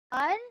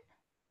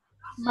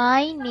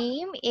My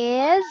name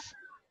is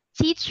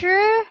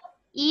Teacher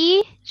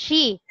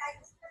E.G.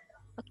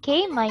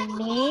 Okay, my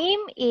name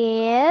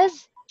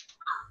is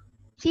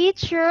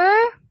Teacher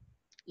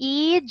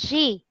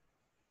E.G.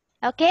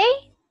 Okay?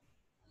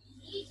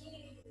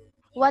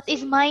 What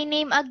is my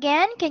name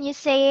again? Can you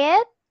say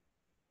it?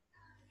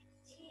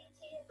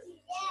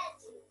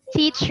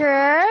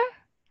 Teacher.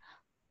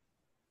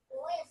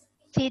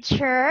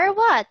 Teacher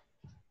what?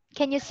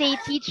 Can you say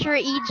Teacher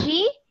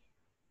E.G.?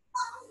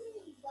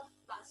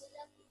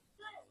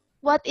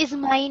 What is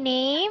my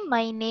name?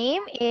 My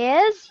name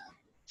is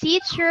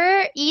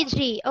Teacher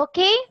E.G.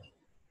 Okay?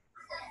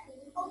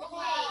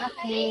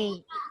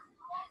 Okay.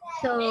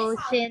 So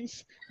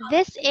since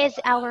this is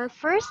our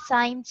first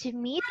time to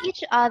meet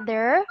each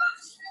other,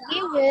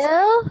 we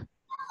will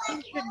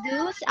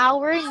introduce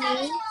our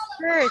names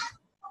first.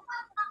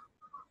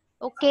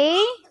 Okay?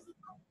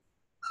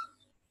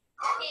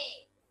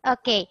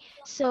 Okay.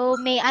 So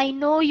may I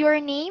know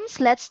your names?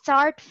 Let's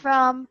start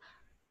from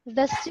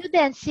the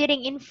student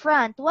sitting in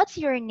front. What's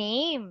your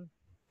name?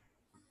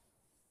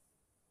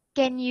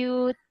 Can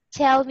you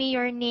tell me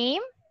your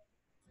name?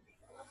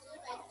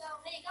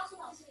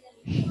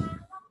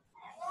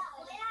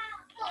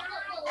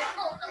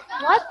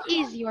 What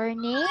is your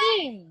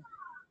name?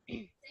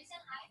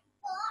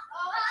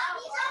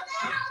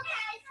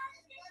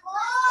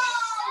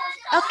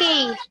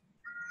 Okay.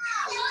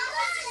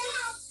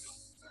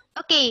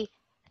 Okay.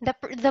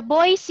 The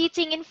boy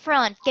sitting in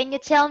front. Can you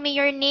tell me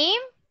your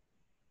name?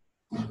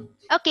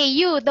 Okay,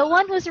 you, the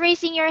one who's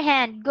raising your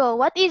hand. Go.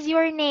 What is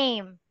your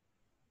name?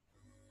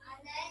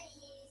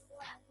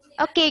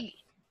 Okay,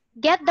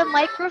 get the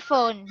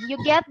microphone. You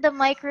get the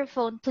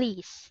microphone,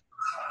 please.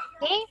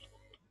 Okay?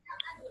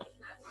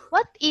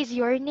 What is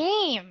your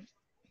name?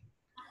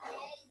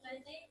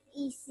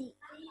 Easy.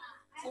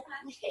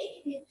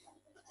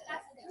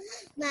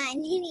 My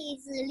name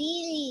is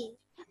Lily.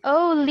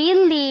 Oh,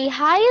 Lily.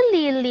 Hi,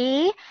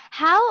 Lily.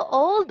 How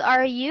old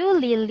are you,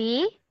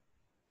 Lily?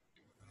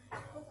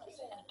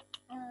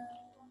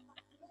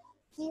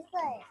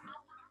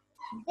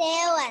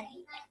 7.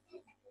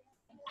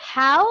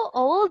 How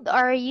old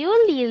are you,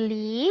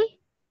 Lily?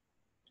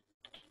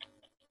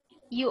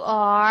 You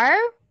are?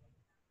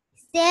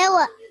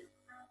 7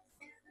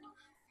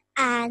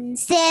 and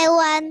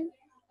 7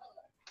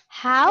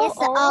 How years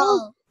old?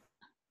 old.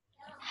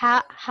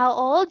 How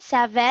old?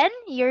 7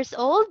 years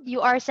old?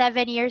 You are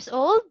 7 years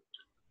old?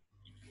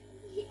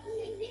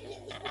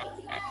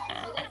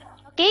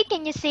 Okay,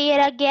 can you say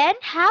it again?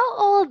 How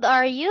old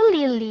are you,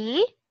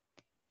 Lily?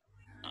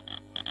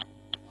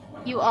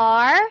 You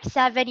are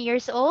 7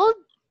 years old?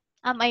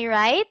 Am I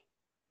right?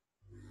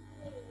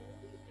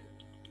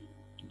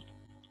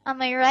 Am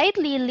I right,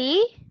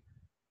 Lily?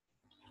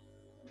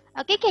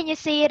 Okay, can you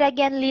say it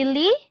again,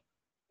 Lily?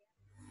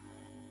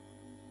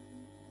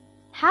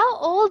 How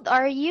old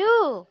are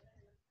you?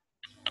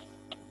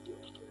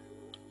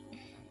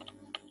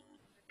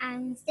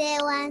 And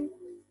 7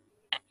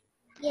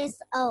 years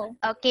old.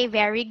 Okay,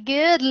 very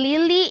good.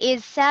 Lily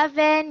is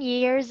 7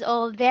 years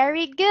old.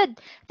 Very good.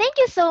 Thank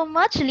you so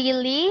much,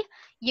 Lily.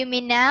 You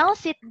may now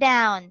sit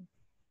down.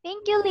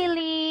 Thank you,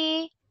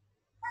 Lily.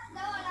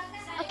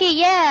 Okay,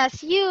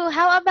 yes, you.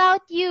 How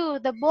about you?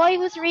 The boy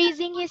who's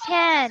raising his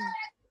hand.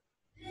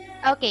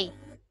 Okay,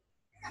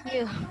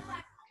 you.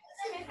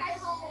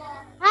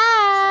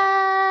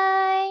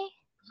 Hi.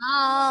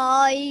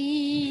 Hi.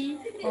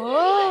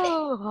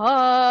 Oh,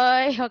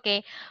 hi.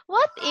 Okay.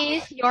 What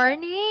is your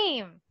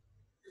name?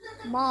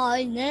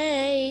 My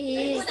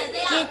name is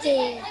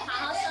Kitty.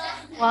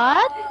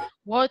 What?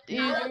 What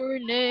is your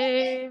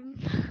name?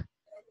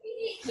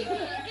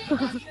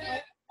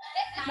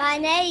 My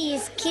name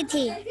is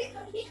Kitty.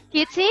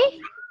 Kitty?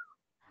 Yes.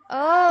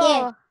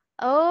 Oh.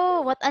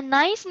 Oh, what a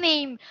nice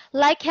name.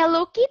 Like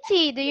Hello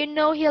Kitty. Do you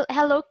know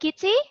Hello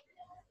Kitty?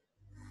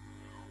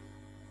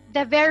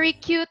 The very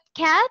cute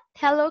cat,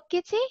 Hello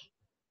Kitty?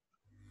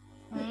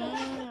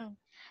 Mm.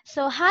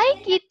 So,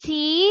 hi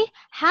Kitty.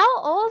 How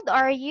old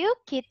are you,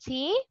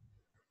 Kitty?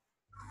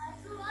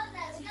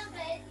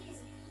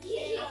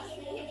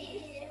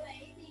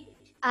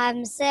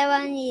 I'm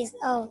 7 years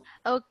old.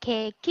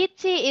 Okay,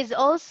 Kitty is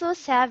also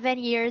 7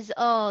 years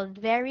old.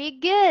 Very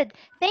good.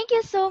 Thank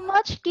you so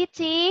much,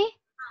 Kitty.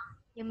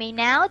 You may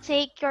now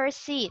take your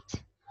seat.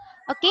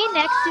 Okay,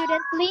 next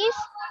student, please.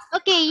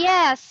 Okay,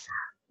 yes.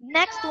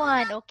 Next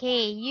one.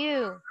 Okay,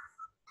 you.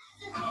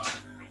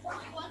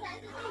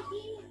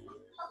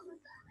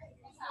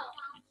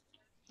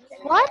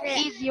 What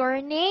is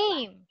your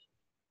name?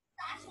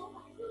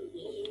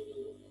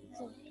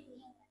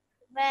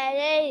 My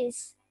name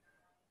is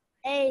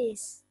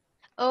Ace.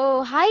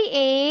 Oh, hi,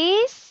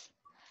 Ace.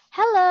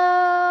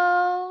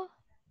 Hello.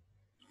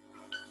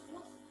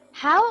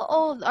 How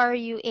old are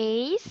you,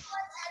 Ace?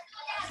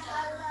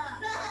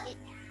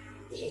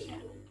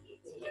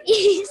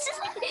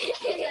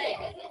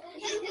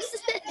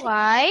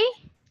 Why?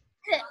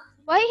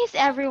 Why is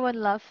everyone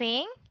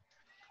laughing?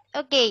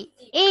 Okay,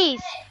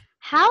 Ace.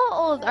 How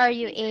old are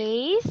you,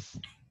 Ace?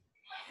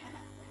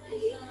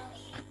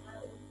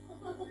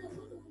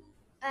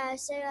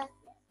 7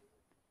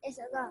 years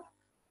old.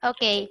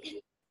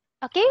 Okay.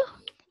 Okay.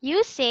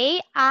 You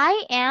say,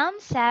 I am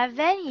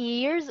 7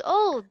 years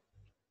old.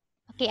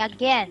 Okay,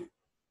 again.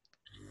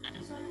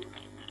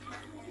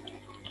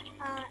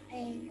 I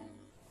am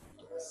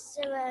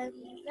 7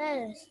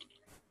 years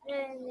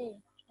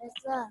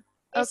old.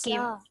 Okay.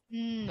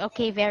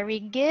 Okay, very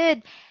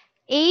good.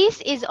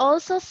 Ace is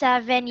also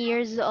 7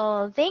 years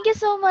old. Thank you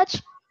so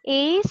much,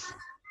 Ace.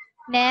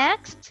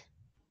 Next.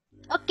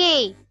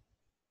 Okay.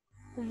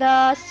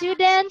 The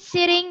student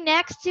sitting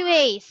next to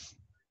Ace.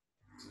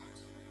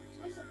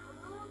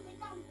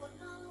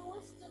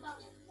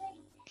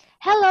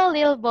 Hello,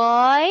 little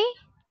boy.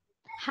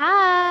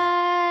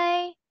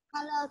 Hi.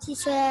 Hello,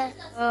 teacher.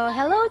 Oh,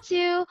 hello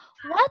too.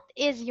 What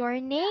is your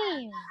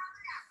name?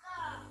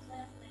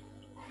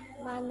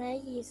 My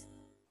name is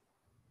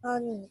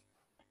Honey.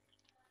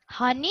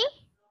 Honey?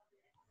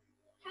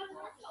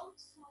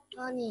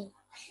 Honey.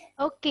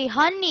 Okay,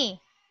 Honey.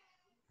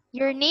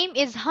 Your name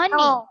is Honey.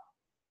 No.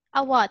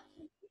 What?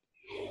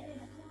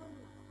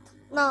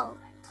 No,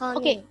 Tony.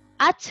 Okay,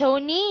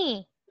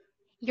 Tony.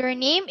 Your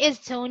name is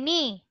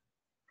Tony.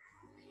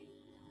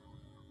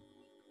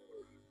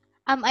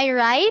 Am I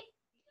right?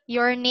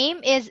 Your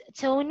name is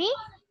Tony?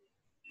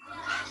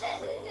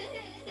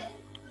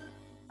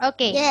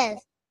 Okay.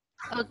 Yes.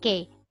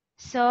 Okay.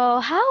 So,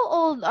 how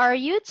old are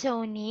you,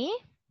 Tony?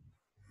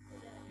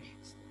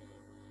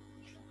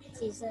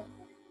 Teacher.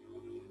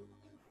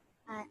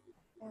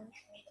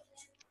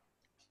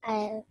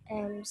 I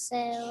am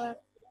 7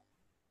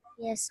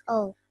 years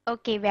old.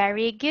 Okay,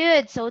 very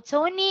good. So,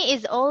 Tony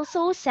is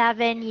also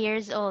 7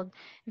 years old.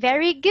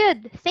 Very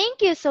good.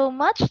 Thank you so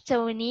much,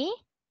 Tony.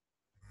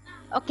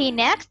 Okay,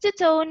 next to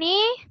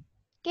Tony.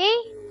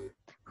 Okay,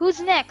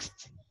 who's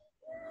next?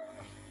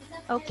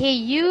 Okay,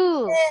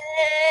 you.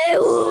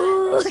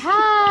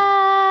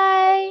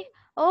 Hi.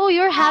 Oh,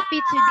 you're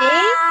happy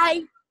today?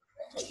 Hi.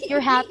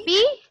 You're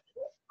happy?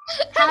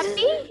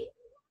 Happy?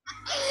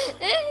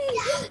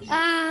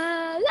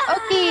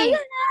 Okay.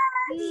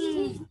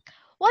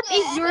 What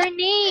is your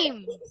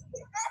name?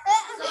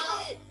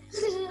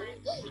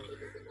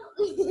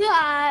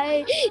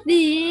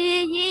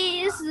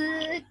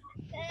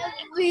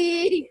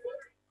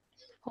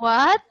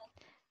 What?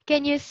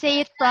 Can you say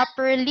it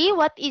properly?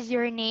 What is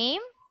your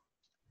name?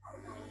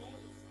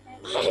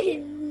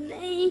 My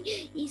name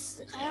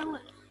is Kevin.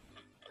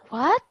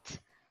 What?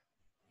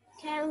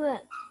 Kevin.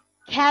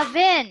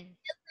 Kevin.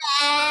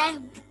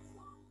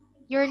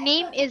 Your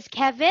name is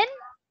Kevin?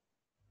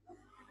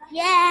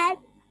 Yes.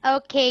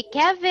 Okay,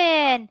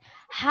 Kevin.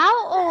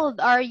 How old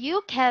are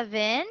you,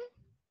 Kevin?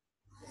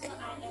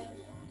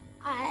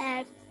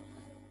 I am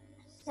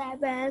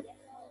 7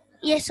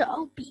 years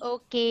old.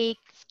 Okay,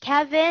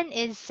 Kevin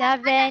is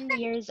 7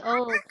 years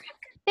old.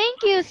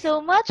 Thank you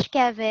so much,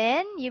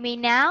 Kevin. You may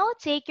now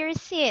take your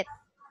seat.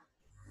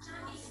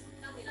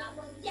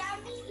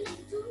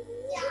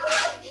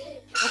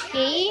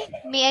 Okay,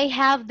 may I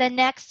have the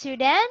next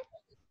student?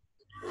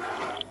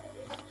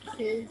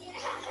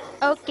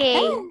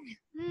 Okay.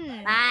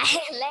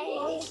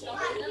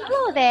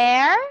 Hello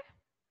there.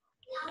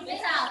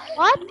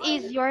 What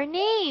is your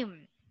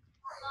name?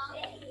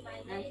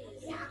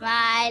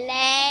 My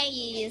name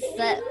is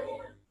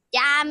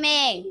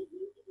Jamin.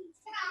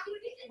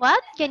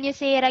 What? Can you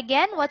say it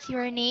again? What's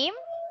your name?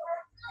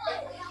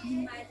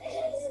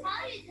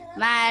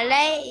 My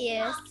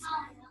name is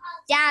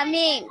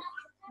Jamin.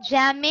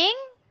 Jamming?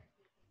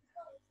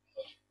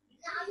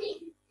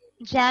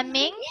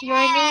 Jamming? Your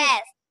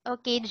name?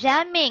 Okay,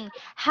 Jamming.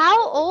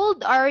 How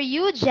old are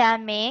you,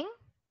 Jamming?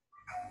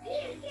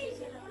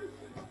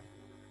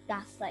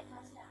 That's it.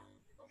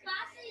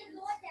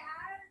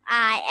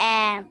 I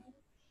am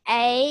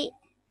 8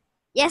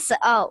 years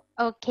old.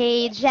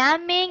 Okay,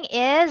 Jamming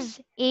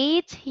is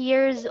 8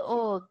 years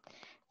old.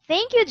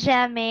 Thank you,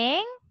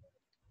 Jamming.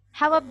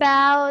 How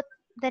about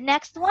the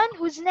next one?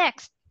 Who's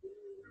next?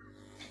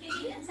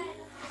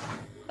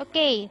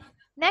 Okay,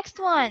 next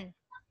one.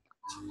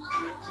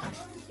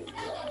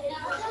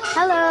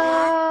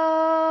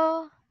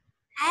 Hello.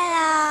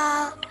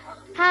 Hello.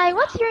 Hi,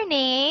 what's your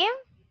name?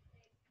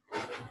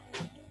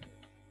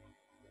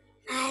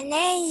 My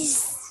name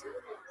is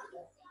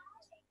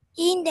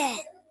Eden.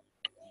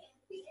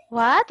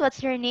 What?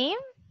 What's your name?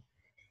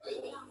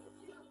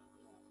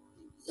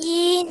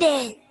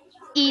 Eden.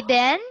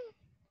 Eden?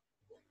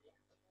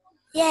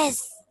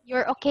 Yes.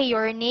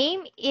 Your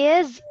name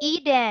is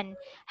Eden.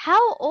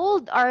 How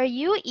old are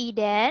you,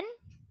 Eden?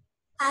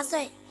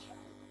 Sorry.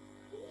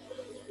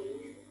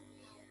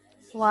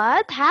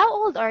 What? How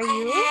old are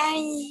you?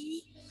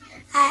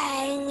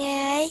 I'm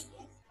 8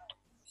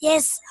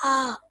 years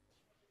old.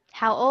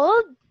 How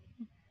old?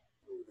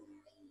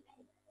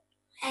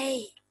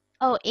 8.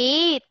 Oh,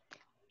 8.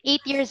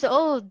 8 years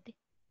old.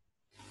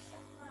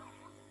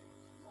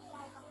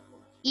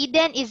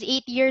 Eden is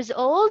 8 years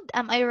old.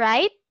 Am I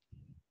right?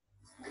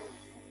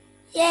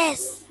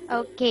 Yes.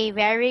 Okay,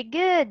 very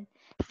good.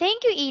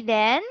 Thank you,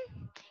 Eden.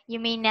 You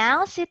may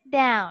now sit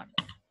down.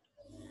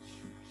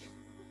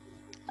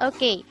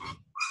 Okay,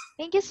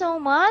 thank you so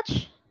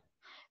much.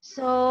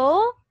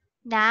 So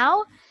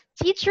now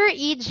teacher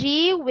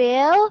EG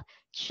will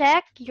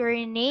check your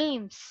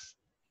names.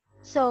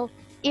 So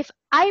if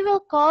I will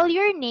call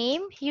your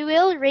name, you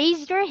will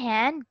raise your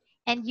hand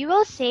and you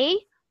will say,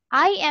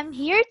 I am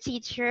here,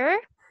 teacher.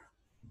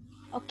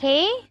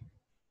 Okay?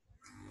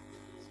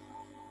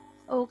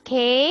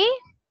 Okay?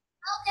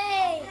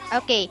 Okay.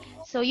 Okay,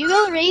 so you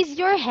will raise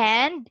your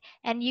hand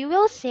and you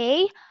will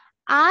say,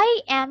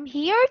 I am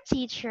here,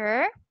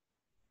 teacher.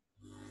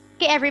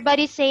 Okay,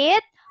 everybody say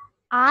it.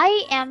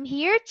 I am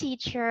here,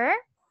 teacher.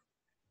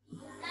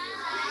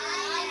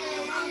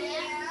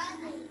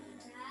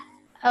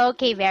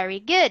 Okay, very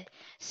good.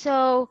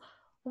 So,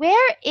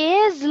 where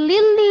is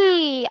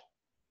Lily?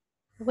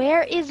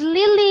 Where is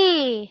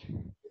Lily?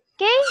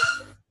 Okay?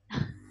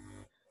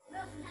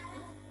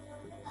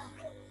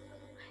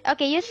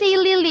 Okay, you say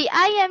Lily,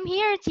 I am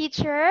here,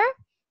 teacher.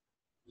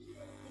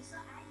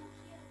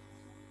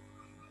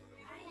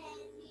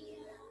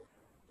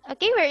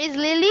 Okay, where is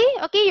Lily?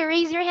 Okay, you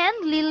raise your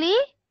hand, Lily.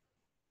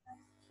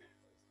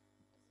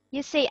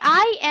 You say,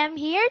 I am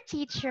here,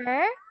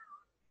 teacher.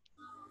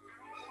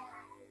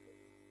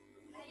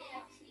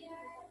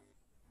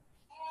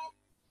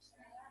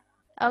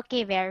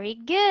 Okay, very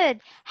good.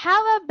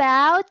 How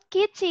about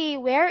Kitty?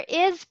 Where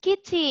is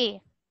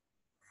Kitty?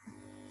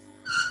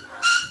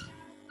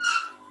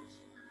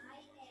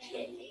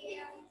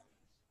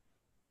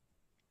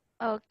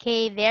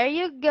 Okay, there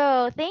you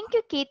go. Thank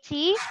you,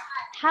 Kitty.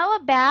 How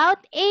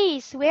about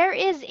Ace? Where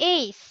is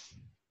Ace?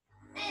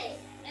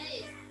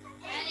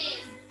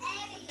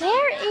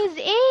 Where is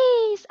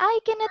Ace? I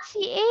cannot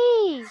see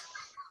Ace.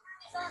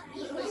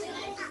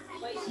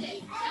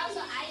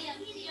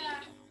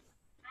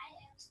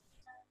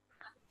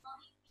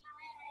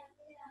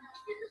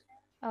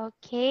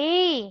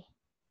 Okay.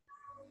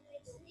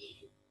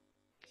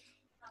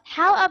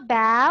 How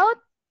about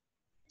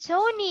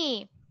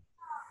Tony?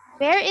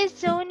 Where is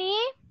Tony?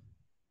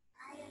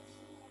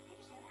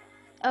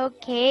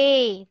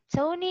 Okay,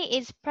 Tony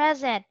is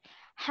present.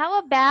 How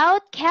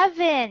about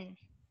Kevin?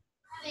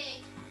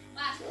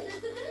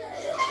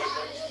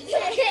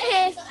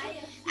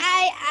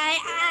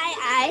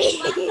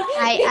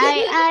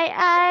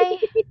 I.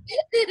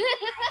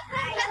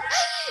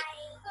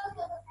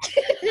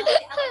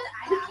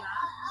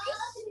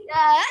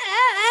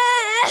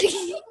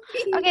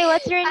 Okay,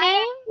 what's your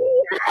name?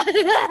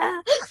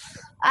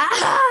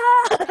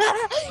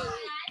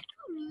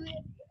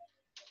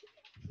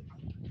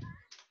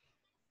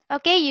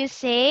 Okay, you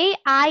say,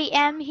 I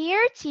am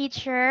here,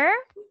 teacher.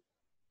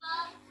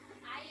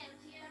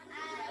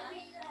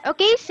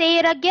 Okay, say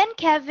it again,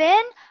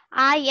 Kevin.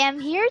 I am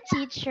here,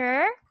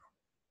 teacher.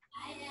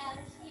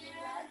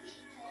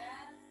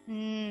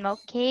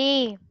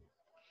 Okay.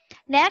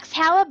 Next,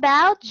 how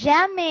about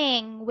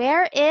jamming?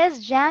 Where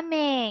is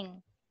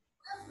jamming?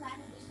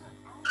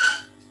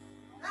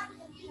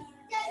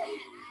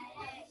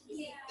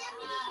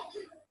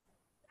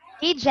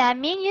 Okay,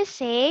 jamming, you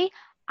say,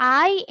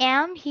 I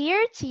am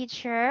here,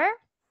 teacher.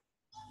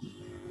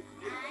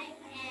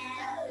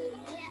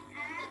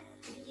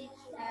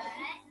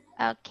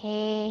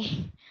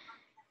 Okay.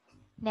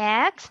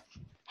 Next,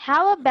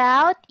 how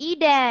about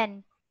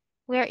Eden?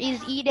 Where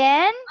is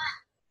Eden?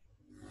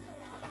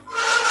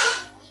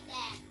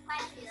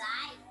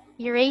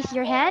 You raise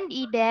your hand,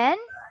 Eden.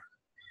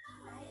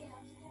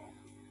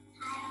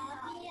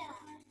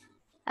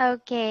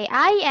 Okay,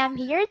 I am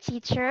here,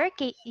 teacher.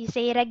 Okay, you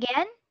say it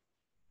again.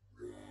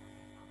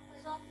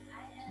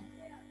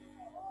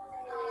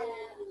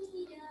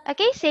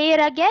 Okay, say it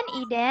again,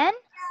 Eden.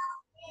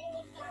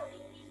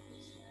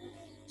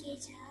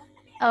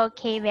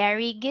 Okay,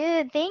 very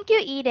good. Thank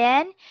you,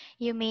 Eden.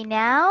 You may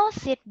now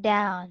sit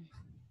down.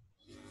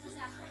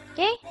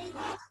 Okay?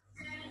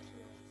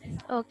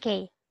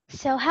 Okay.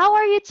 So how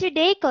are you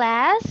today,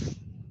 class?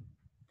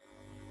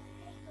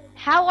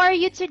 How are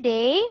you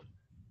today?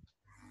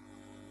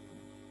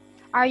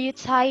 Are you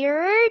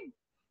tired?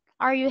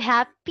 Are you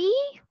happy?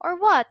 Or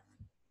what?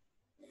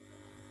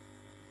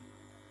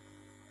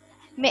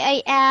 May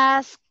I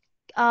ask,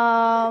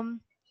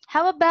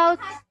 how about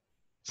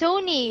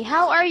Tony?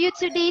 How are you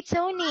today,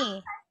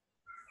 Tony?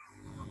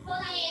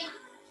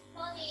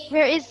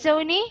 Where is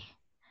Tony?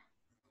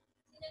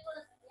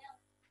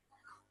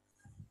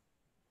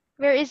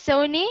 Where is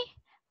Tony?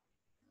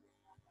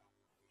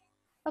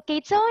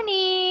 Okay,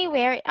 Tony,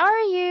 where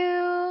are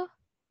you?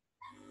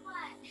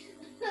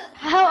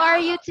 How are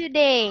you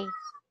today?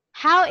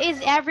 How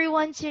is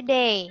everyone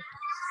today?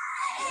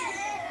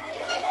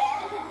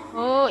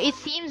 Oh, it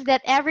seems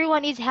that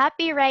everyone is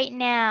happy right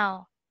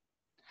now.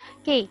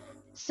 Okay,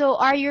 so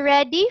are you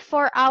ready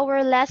for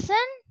our lesson?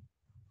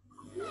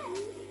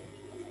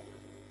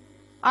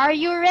 Are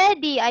you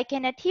ready? I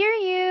cannot hear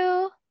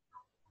you.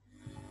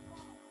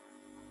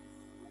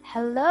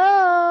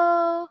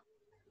 Hello?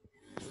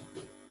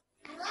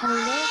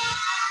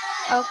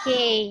 Hello?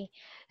 Okay,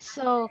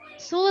 so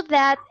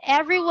that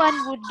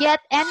everyone would get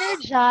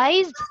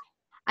energized,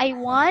 I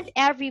want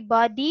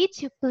everybody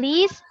to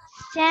please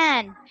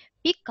stand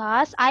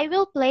because I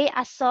will play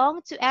a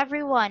song to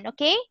everyone,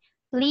 okay?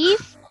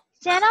 Please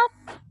stand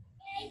up.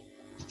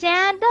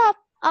 stand up.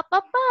 Up,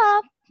 up,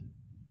 up.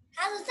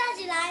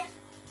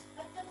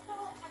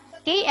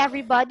 Okay,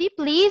 everybody,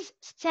 please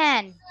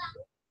stand.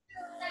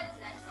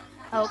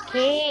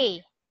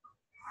 Okay.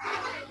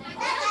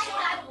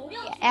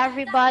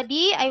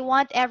 Everybody, I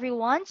want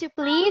everyone to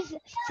please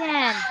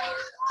stand.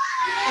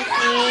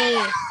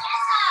 Okay.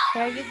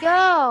 There you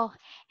go.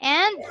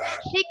 And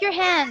shake your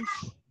hands.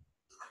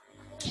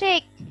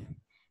 Shake.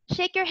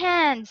 Shake your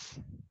hands.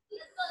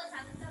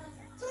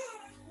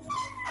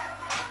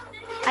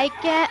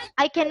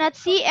 I cannot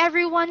see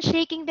everyone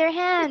shaking their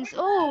hands.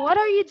 Oh, what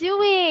are you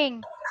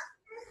doing?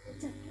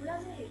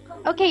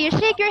 Okay, you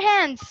shake your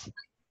hands.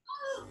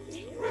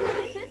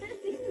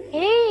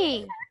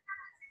 Hey.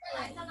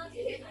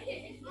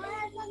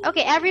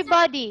 Okay,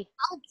 everybody.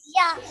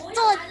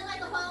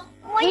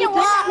 Hey,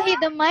 don't play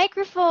the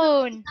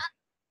microphone.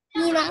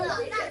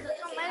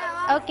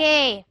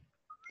 Okay.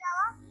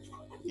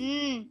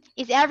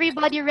 Is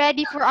everybody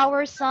ready for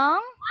our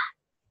song?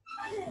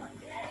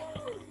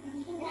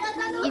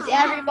 Is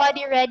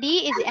everybody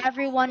ready? Is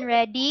everyone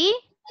ready?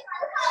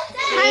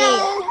 Hey.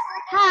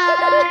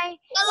 Hi.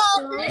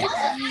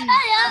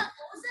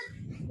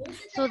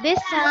 So this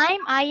time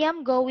I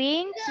am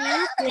going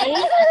to play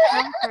a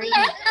song for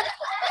you.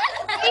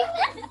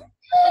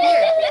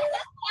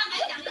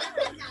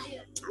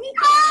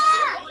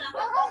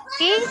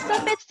 Okay,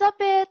 stop it, stop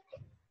it.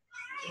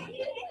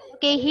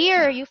 Okay,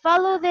 here, you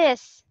follow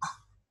this.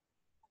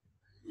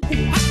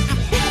 Okay,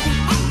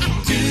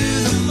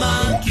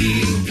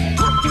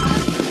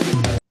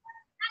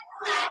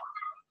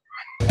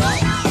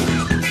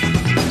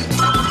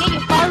 you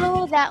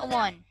follow that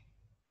one.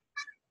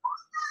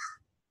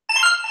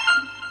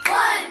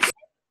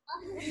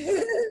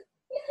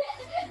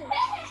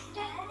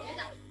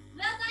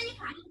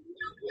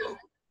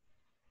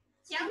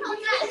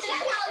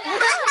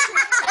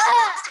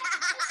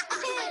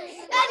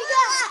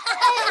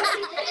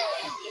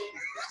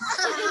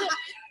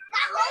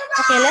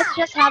 Okay, let's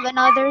just have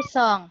another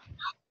song.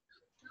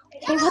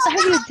 Hey, what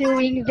are you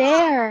doing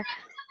there?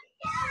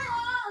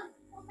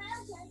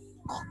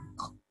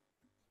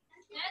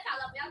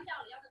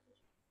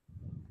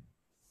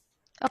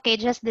 Okay,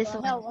 just this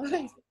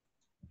one.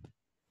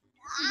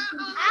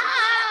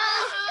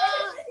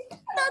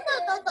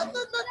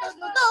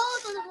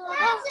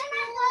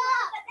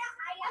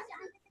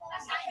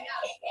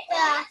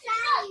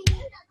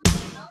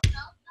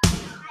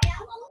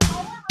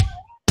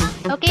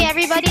 Okay,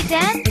 everybody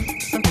dance.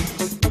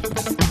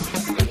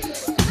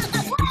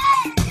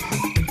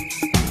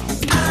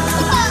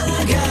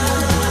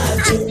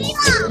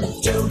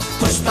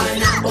 Push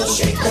pineapple,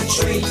 shake the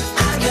tree.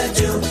 I got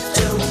do.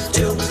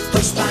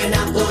 Push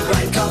pineapple,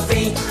 grind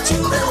coffee. To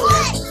the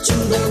left, to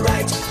the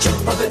right,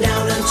 jump up and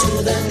down and to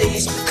the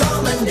knees.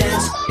 Come and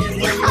dance in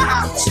the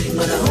night, sing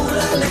with a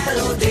hula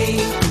melody.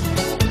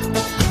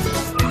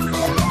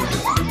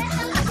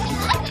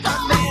 I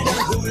met a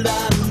hula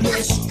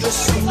mistress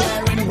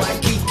somewhere in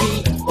Waikiki.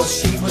 Well,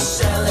 she was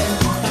selling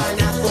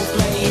pineapple,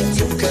 playing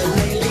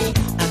ukulele.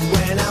 And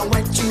when I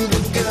went to the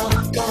girl,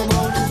 come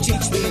on and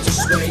teach me to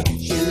sway.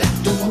 She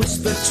laughed and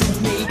whispered to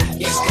me,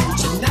 yes, come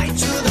tonight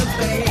to the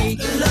bay.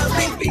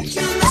 Lovely beach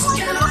in the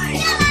sky,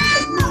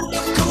 moon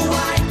of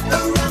Kauai,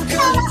 around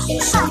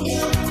Calypso.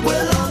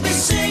 We'll all be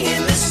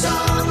singing this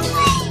song.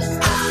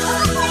 I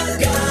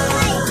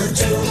got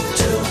do,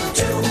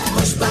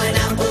 push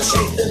pineapple,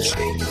 shake the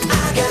tree. I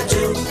got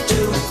do,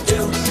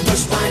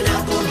 push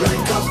pineapple,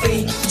 grind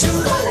coffee. To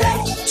the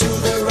left, to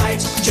the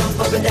right, jump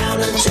up and down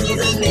and to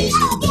the knees.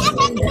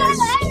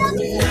 Dance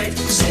every night,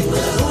 sing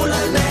with a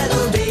hula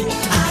melody.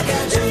 I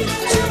got do,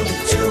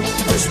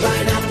 push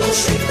pineapple,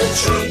 shake the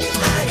tree.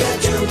 I got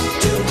do,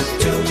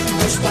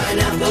 push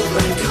pineapple,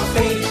 grind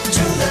coffee.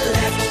 To the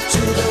left,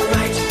 to the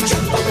right,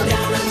 jump up and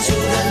down and to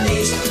the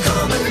knees.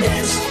 Come and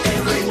dance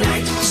every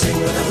night, sing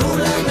with a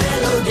hula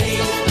melody.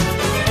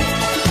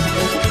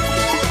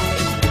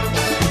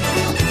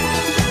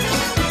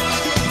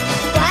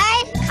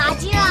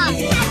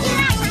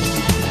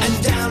 And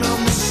down on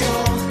the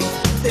shore,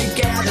 they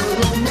gather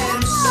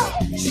romance.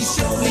 She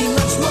showed me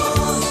much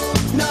more,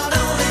 not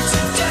only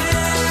to dance.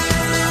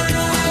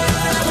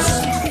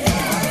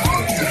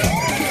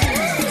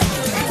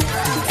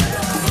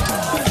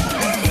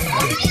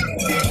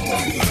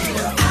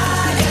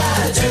 I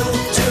got do,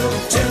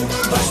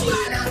 push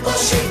pineapple,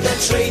 shake the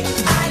tree.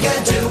 I got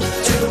do,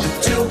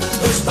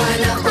 push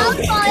pineapple,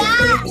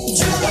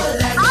 to the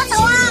left,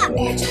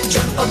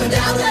 jump up and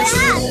down and to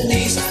the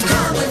knees.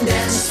 Come and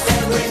dance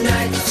every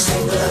night,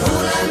 sing with a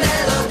hula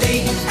melody.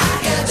 I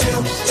got do,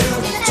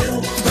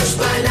 push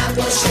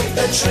pineapple, shake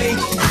the tree.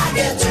 I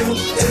got do,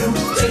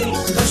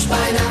 push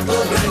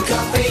pineapple, grind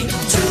coffee.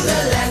 To the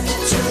left,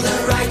 to the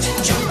right,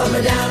 jump up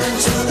and down and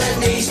to the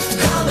knees.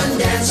 Come and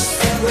dance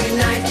every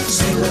night,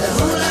 sing with a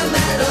hula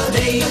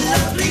melody.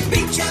 Lovely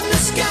beach in the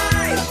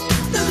sky,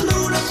 the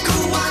moon of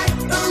Kauai,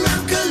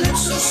 around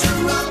Calypso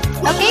syrup.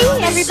 Okay,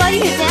 everybody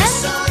who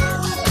dance.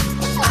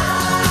 I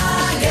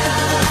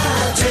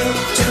got do,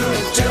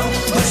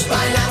 push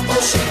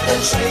pineapple, shake the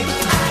tree.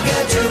 I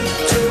got do,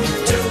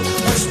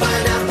 push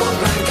pineapple,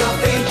 grind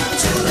coffee.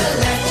 To the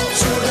left,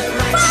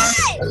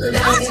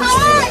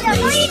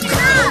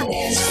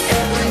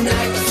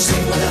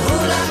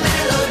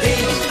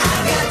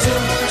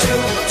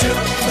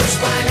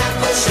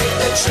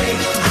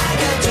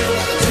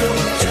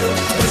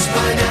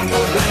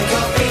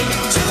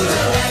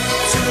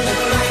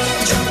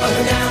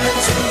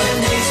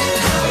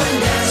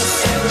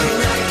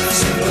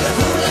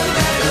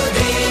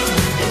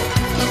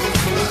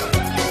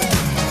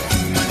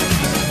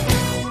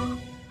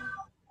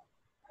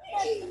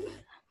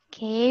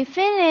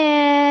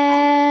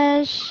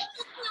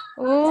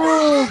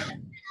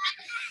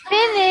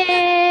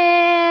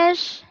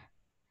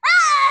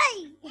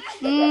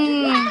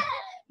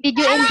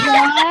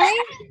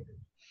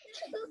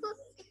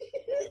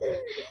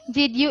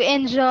 Did you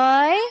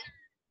enjoy?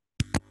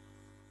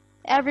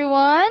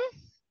 Everyone?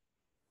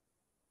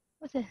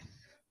 What's it?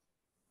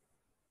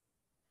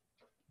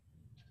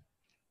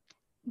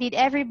 Did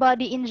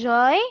everybody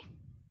enjoy?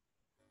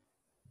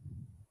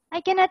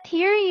 I cannot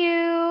hear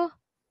you.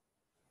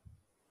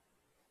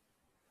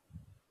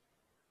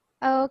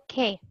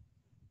 Okay.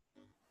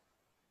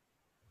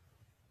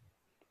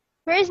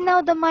 Where is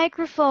now the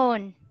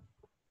microphone?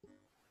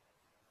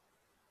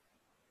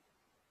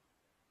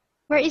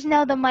 Where is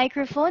now the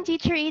microphone?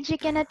 Teacher EG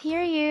cannot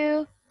hear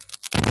you.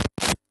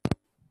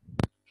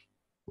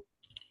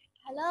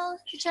 Hello,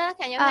 teacher.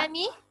 Can you Ah. hear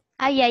me?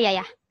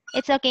 Yeah.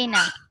 It's okay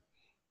now.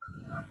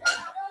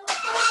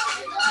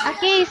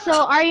 Okay,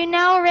 so are you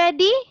now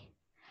ready?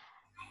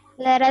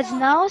 Let us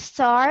now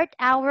start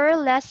our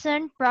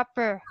lesson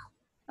proper.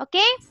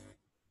 Okay?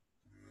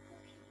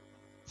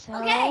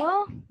 So,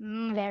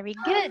 very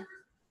good.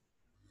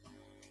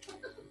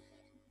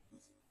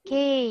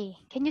 Okay,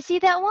 can you see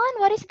that one?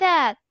 What is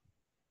that?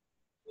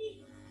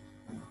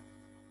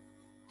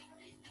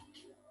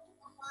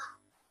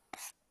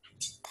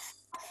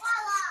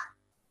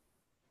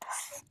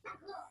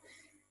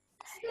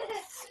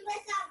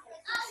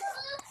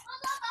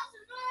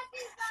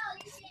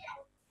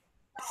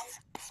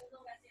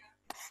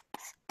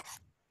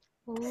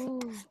 Ooh.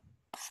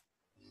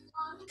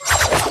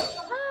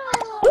 Ah.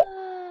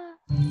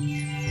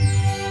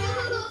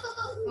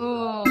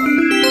 Oh.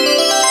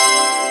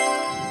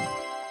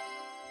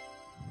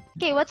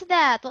 Okay, what's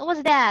that? What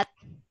was that?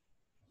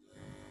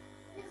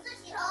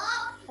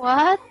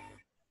 What?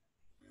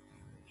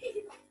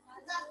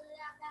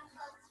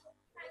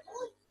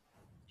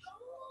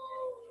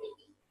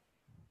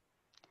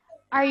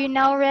 Are you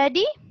now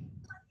ready?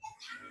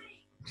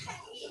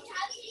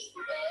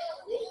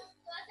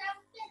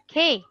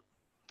 Okay,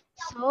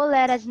 so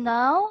let us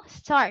now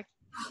start.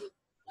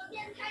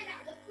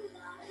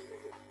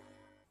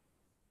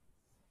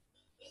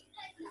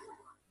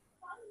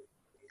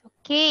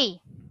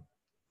 Okay,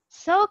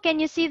 so can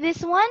you see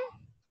this one?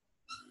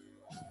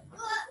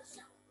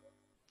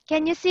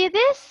 Can you see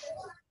this?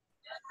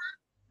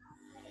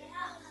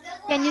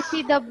 Can you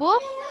see the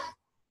book?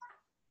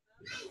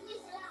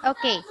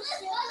 Okay,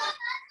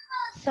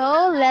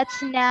 so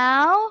let's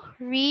now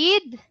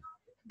read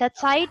the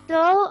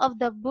title of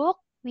the book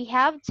we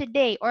have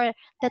today, or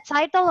the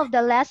title of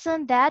the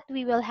lesson that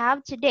we will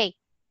have today.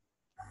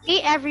 Okay,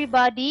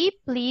 everybody,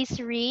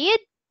 please read.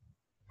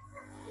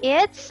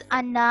 It's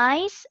a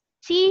nice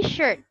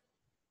t-shirt.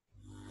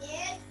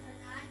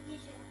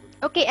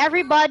 Okay,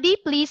 everybody,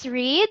 please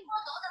read.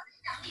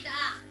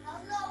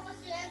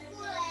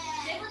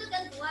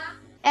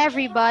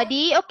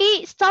 Everybody,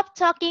 okay, stop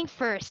talking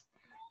first.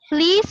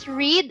 Please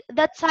read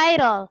the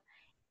title.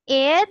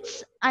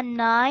 It's a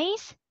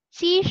nice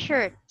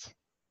t-shirt.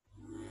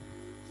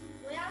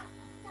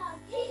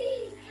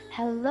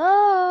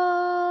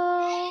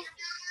 Hello.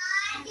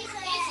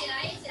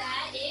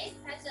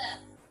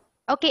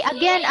 Okay,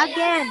 again.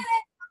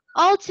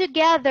 All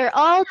together,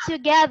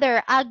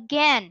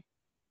 again.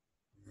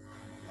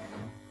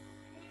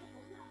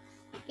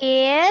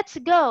 It's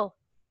go.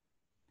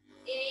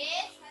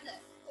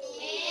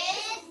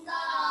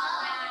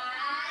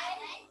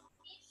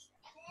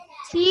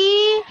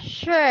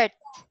 T-shirt.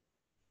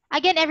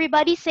 Again,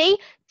 everybody say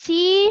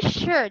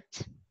t-shirt.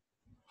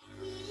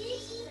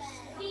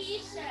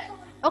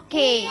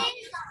 Okay.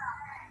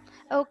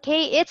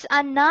 Okay, it's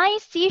a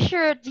nice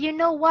t-shirt. Do you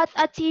know what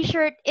a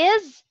t-shirt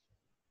is?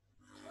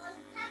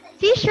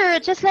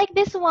 T-shirt, just like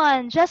this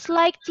one. Just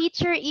like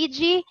teacher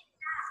EG.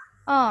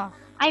 Oh,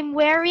 I'm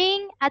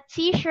wearing a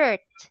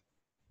t-shirt.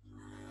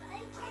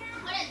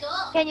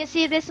 Can you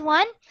see this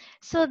one?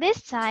 So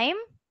this time,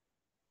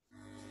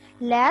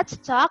 let's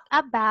talk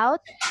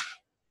about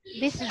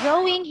this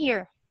drawing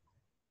here.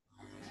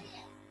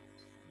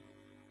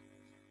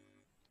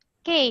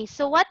 Okay,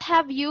 so what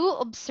have you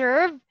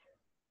observed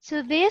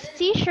to this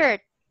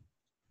t-shirt?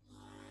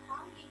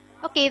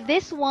 Okay,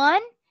 this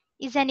one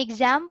is an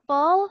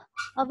example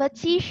of a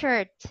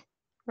t-shirt,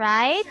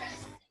 right?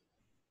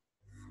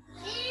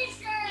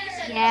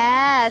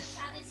 Yes.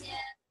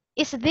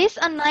 Is this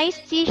a nice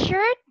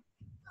t-shirt?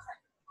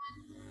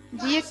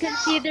 Do you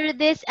consider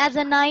this as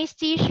a nice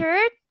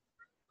t-shirt?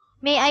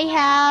 May I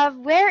have,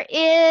 where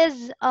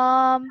is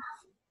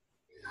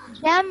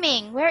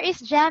jamming? Where is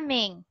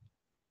jamming?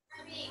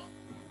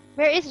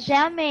 Where is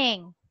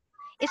jamming?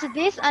 Is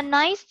this a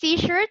nice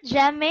t-shirt,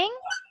 jamming?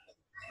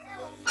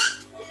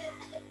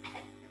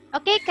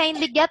 Okay,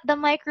 kindly get the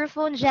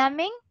microphone,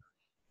 jamming.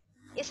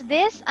 Is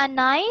this a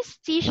nice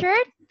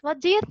t-shirt? What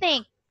do you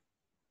think?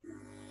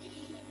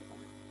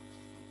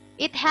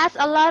 It has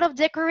a lot of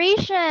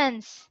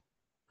decorations.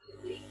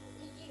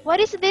 What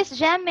is this,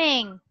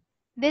 jamming?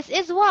 This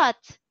is what?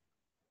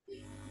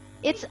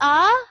 It's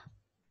a...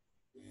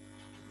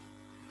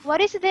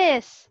 What is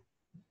this?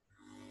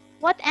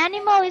 What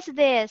animal is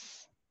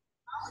this?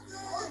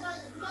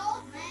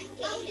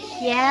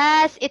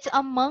 Yes, it's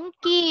a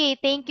monkey.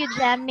 Thank you,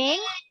 jamming.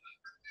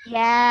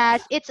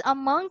 Yes, it's a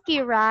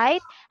monkey,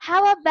 right?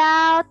 How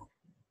about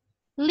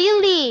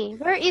Lily?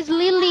 Where is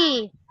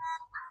Lily?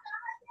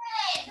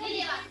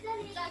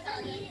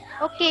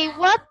 Okay,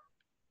 what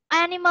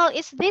animal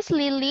is this,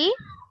 Lily?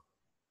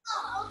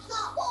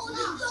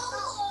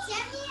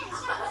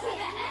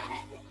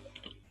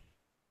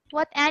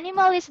 What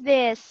animal is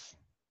this?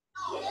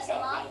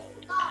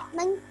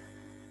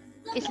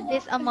 Is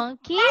this a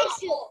monkey?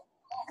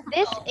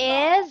 This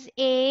is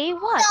a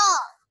what?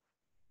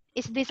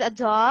 Is this a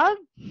dog?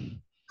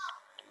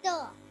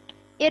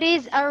 It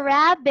is a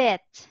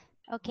rabbit.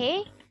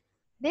 Okay?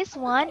 This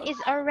one is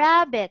a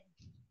rabbit.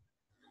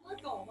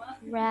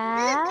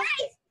 Rabbit.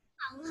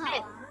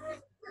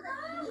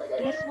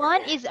 This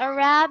one is a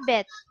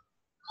rabbit.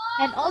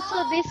 And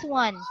also this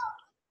one.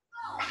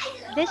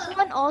 This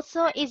one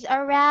also is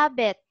a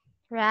rabbit.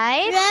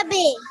 Right?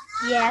 Rabbit.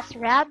 Yes,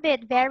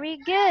 rabbit. Very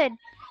good.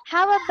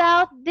 How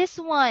about this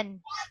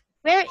one?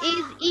 Where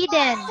is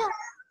Eden?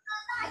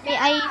 May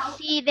I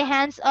see the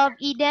hands of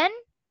Eden?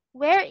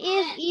 Where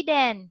is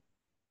Eden?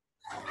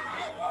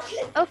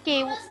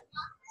 Okay.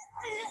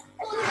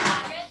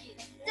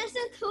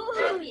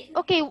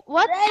 Okay,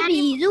 what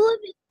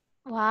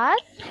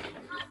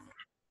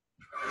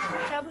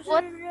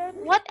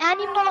what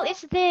animal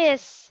is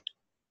this?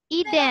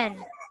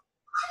 Eden.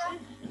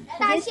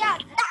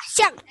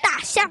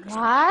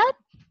 What?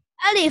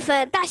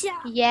 Elephant.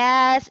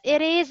 Yes,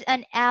 it is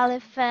an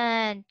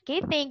elephant.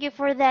 Okay, thank you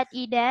for that,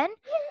 Eden.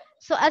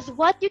 So as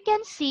what you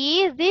can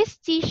see, this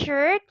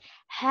t-shirt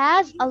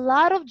has a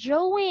lot of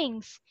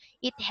drawings.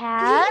 It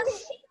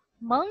has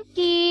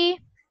monkey.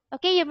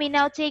 Okay, you may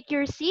now take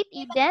your seat,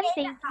 Eden.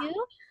 Thank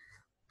you.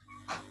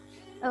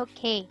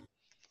 Okay.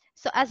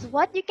 So as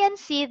what you can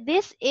see,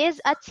 this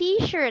is a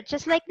t-shirt,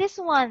 just like this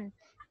one.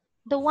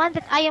 The one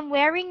that I am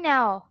wearing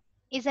now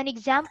is an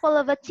example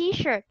of a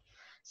t-shirt.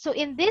 So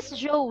in this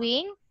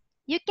drawing,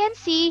 you can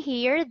see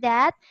here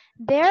that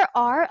there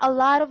are a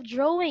lot of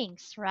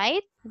drawings,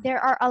 right? There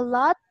are a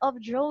lot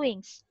of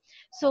drawings.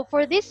 So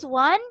for this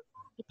one,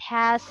 it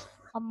has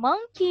a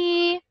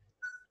monkey,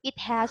 it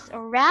has a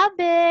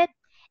rabbit,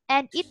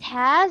 and it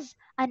has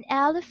an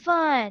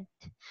elephant.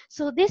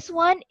 So this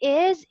one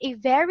is a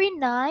very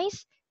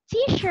nice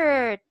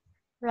t-shirt,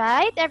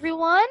 right,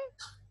 everyone?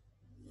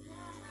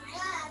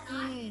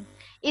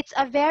 It's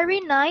a very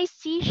nice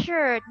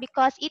t-shirt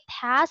because it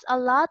has a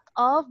lot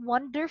of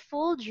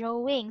wonderful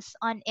drawings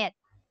on it.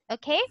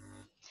 Okay?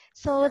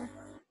 So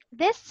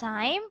this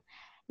time,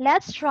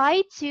 let's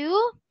try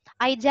to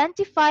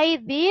identify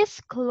these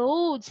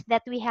clothes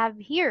that we have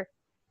here.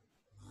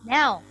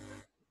 Now,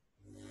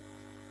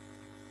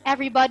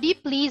 everybody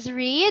please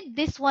read.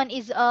 This one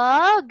is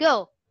a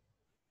go.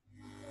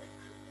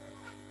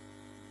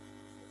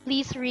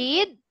 Please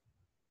read.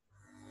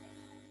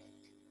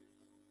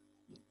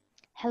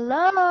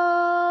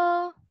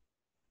 Hello.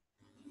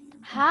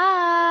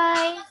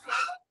 Hi.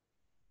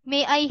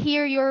 May I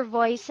hear your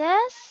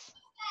voices?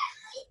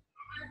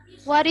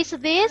 What is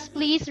this?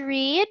 Please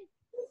read.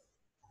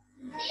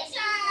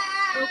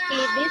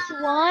 Okay, this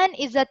one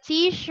is a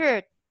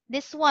t-shirt.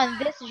 This one,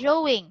 this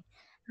drawing.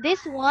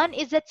 This one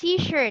is a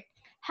t-shirt.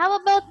 How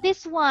about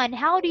this one?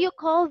 How do you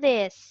call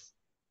this?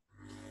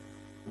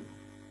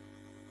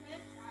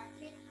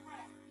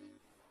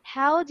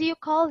 How do you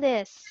call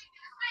this?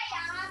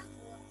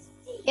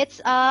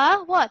 It's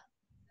a what?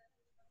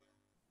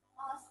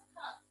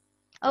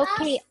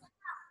 Okay.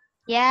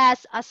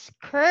 Yes, a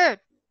skirt.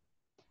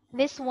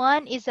 This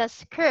one is a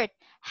skirt.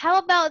 How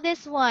about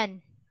this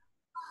one?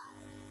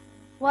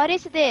 What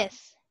is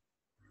this?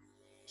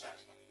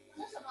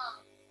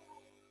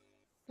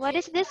 What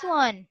is this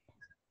one?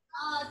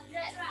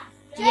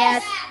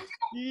 Yes.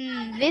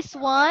 This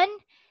one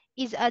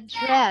is a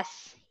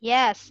dress.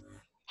 Yes.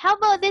 How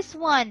about this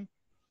one?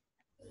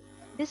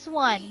 This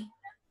one.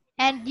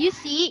 And you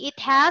see it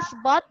has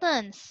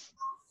buttons.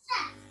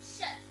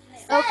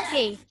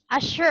 Okay, a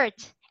shirt.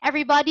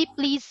 Everybody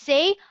please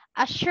say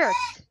a shirt.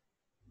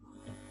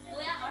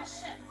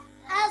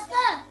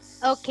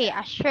 Okay,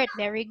 a shirt.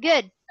 Very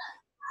good.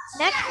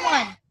 Next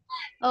one.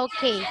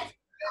 Okay.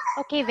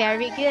 Okay,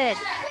 very good.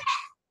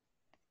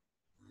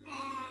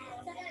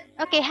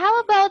 Okay, how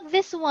about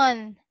this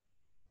one?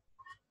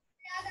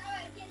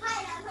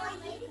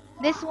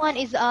 This one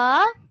is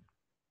a...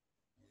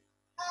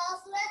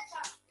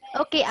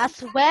 Okay, a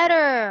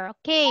sweater.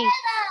 Okay.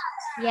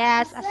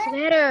 Yes, a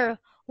sweater.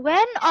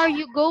 When are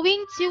you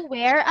going to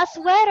wear a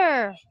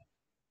sweater?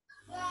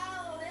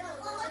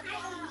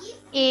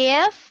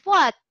 If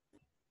what?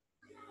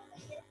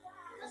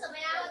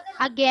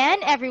 Again,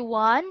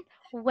 everyone,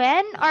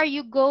 when are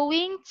you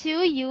going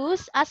to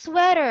use a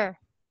sweater?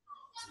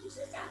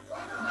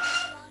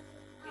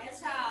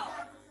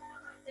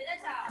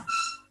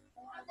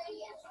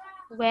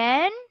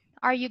 When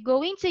are you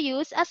going to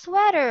use a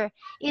sweater?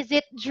 Is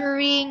it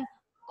during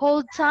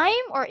cold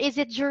time or is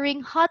it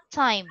during hot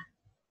time?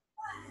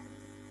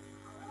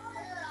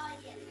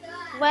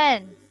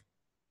 When?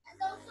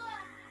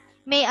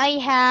 May I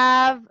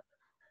have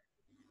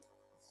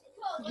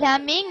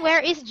jamming? Where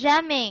is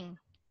jamming?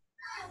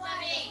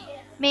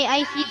 May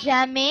I see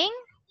jamming?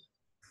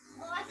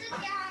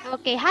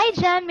 Okay, hi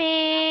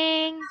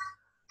jamming.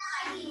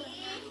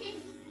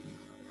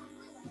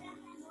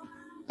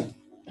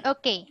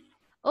 Okay.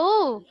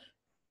 Oh,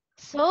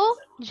 so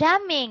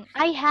Jamming,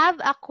 I have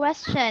a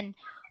question.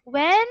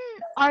 When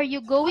are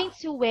you going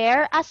to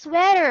wear a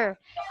sweater?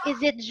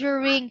 Is it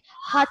during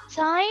hot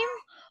time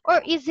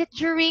or is it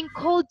during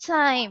cold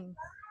time?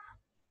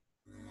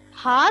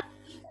 Hot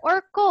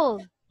or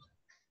cold?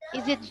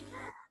 Is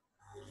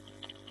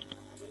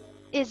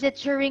it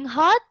during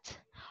hot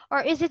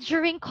or is it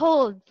during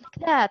cold?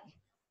 Like that.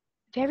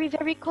 Very,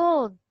 very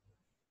cold.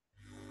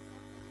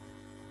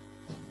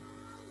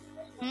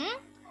 Hmm?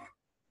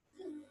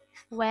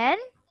 When?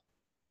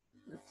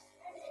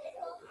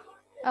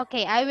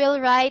 Okay, I will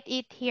write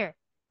it here.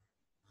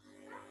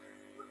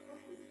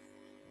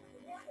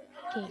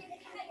 Okay.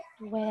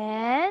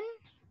 When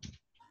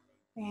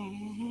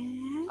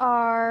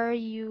are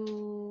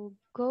you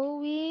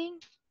going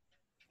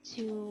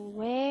to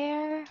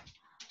wear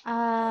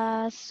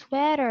a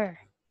sweater?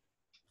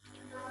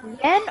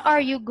 When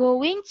are you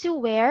going to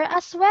wear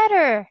a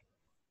sweater?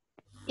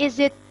 Is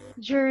it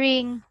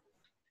during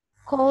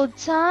cold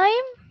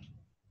time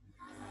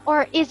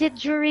or is it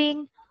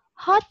during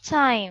hot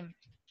time?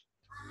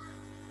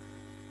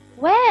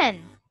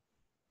 When?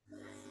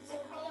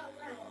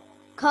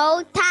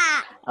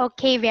 Kota.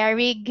 Okay,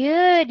 very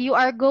good. You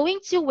are going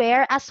to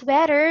wear a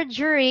sweater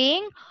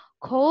during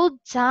cold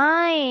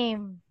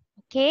time.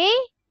 Okay?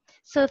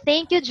 So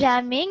thank you,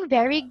 Jamming.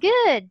 Very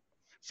good.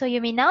 So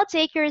you may now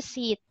take your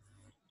seat.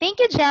 Thank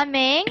you,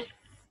 Jamming.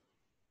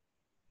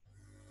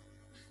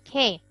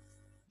 Okay.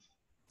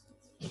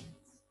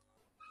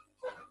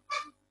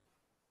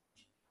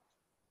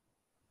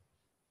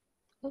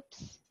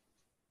 Oops.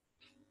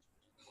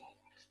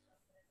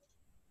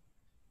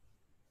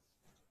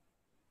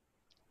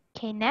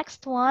 Okay,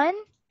 next one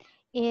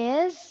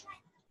is,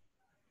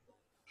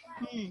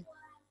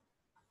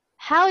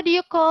 how do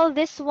you call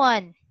this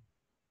one?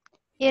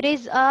 It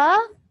is a,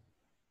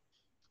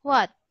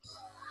 what?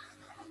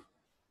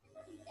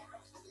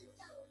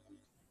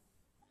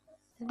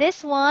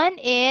 This one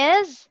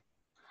is,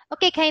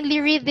 okay, kindly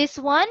read this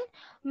one.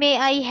 May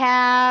I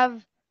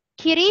have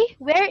Kitty?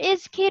 Where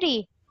is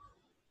Kitty?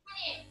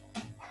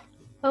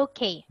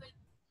 Okay.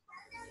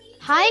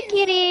 Hi,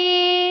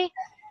 Kitty.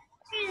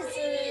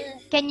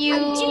 Can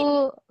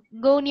you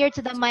go near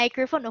to the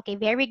microphone? Okay,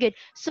 very good.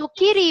 So,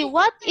 Kitty,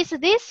 what is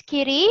this,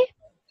 Kitty?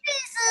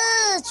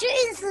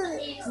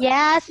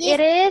 Yes, it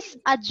is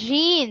a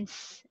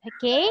jeans.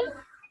 Okay?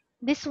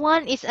 This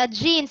one is a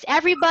jeans.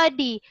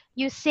 Everybody,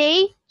 you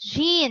say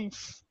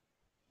jeans.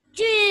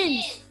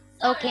 Jeans.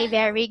 Okay,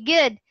 very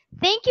good.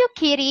 Thank you,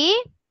 Kitty.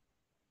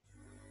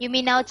 You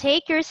may now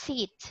take your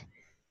seat.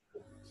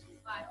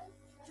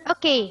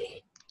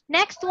 Okay,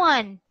 next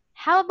one.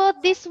 How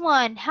about this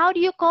one? How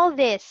do you call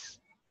this?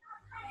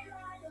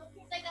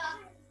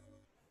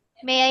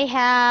 May I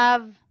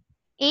have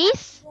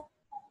Ace?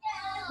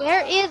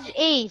 Where is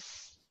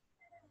Ace?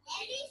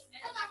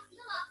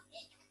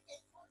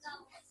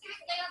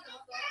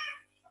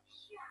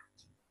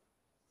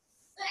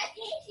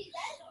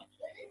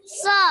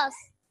 Sauce.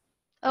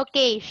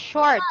 Okay,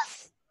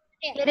 shorts.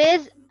 It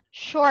is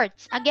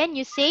shorts. Again,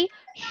 you say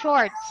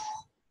shorts.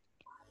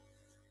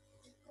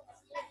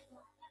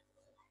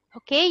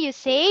 Okay, you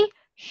say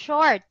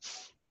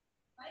shorts.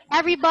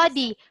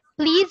 Everybody,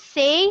 please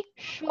say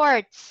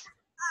shorts.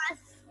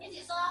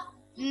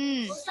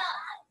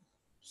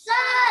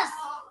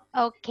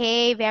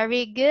 Okay,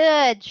 very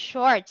good.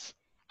 Shorts.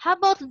 How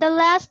about the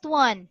last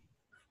one?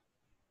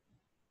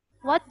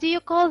 What do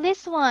you call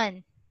this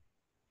one?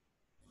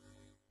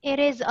 It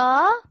is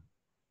a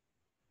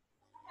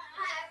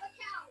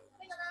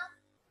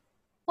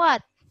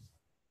what?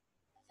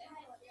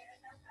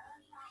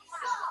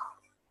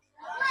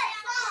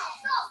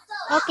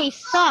 Okay,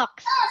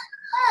 socks.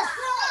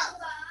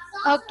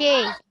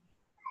 Okay.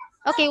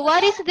 Okay,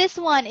 what is this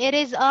one? It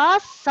is a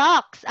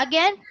socks.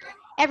 Again,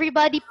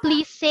 everybody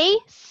please say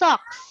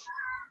socks.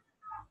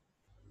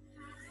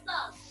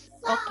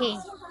 Okay.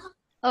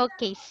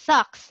 Okay,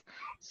 socks.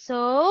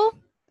 So,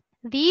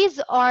 these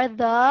are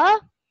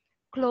the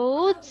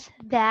clothes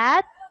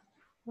that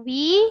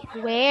we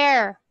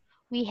wear.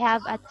 We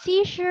have a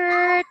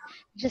t-shirt,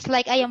 just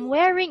like I am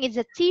wearing is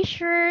a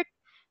t-shirt.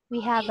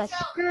 We have a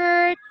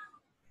skirt,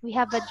 we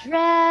have a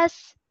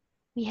dress,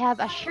 we have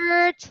a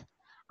shirt,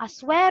 a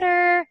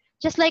sweater,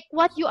 just like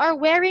what you are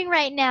wearing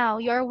right now.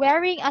 You're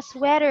wearing a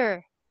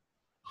sweater.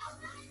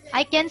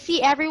 I can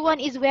see everyone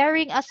is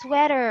wearing a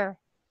sweater.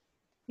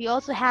 We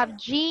also have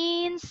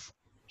jeans,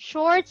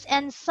 shorts,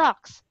 and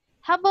socks.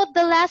 How about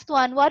the last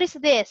one? What is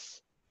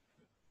this?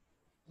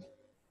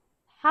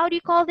 How do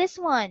you call this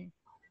one?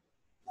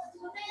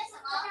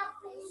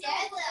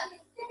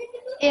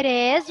 It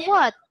is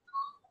what?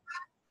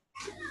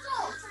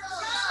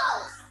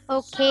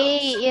 Okay,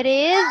 it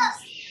is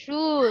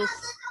shoes.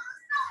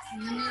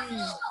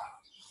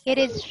 It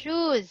is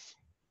shoes.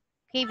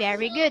 Okay,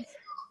 very good.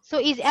 So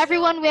is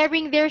everyone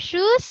wearing their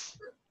shoes?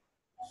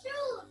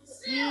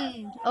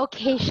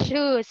 Okay,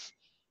 shoes.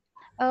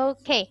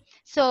 Okay,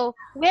 so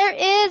where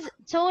is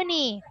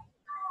Tony?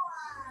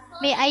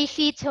 May I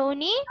see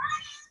Tony?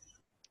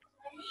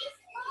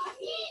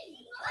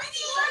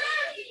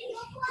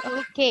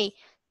 Okay.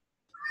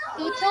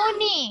 To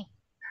Tony.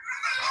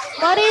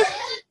 What is...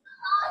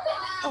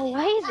 Oh,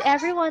 why is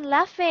everyone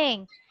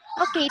laughing?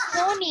 Okay,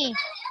 Tony.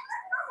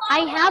 I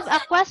have a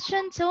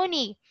question,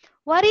 Tony.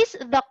 What is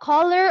the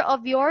color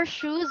of your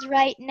shoes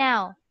right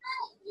now?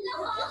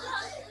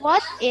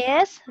 What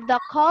is the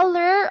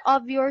color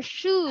of your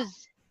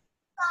shoes?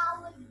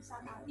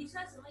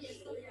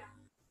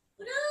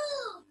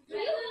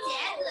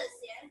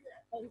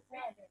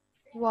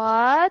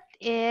 What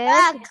is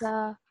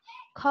the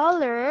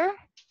color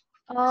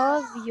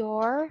of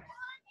your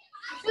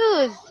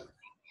shoes?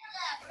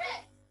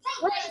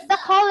 What's the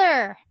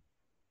color?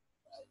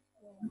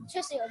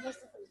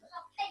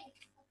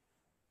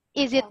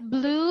 Is it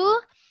blue?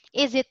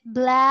 Is it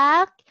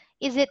black?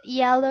 Is it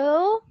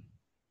yellow?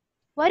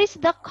 What is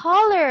the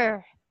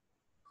color?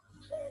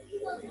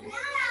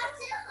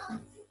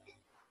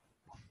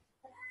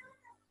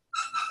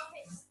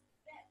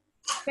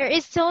 Where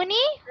is Tony?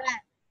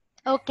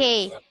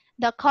 Okay,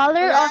 the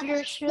color of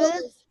your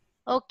shoes.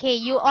 Okay,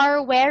 you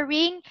are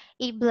wearing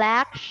a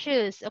black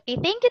shoes. Okay,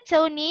 thank you,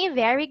 Tony.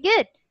 Very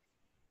good.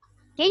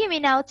 Okay, you may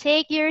now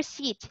take your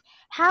seat.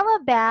 How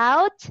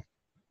about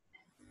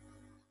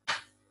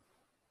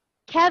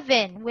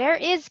Kevin? Where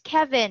is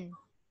Kevin?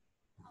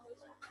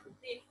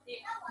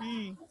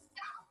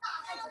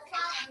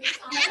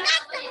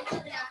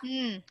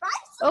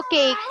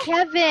 Okay,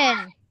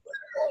 Kevin.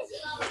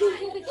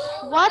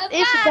 What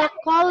is the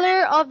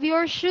color of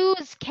your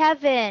shoes,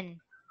 Kevin?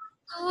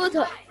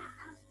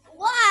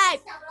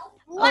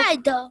 White.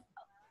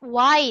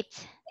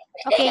 White.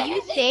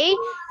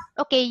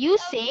 Okay, you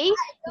say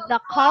the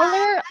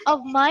color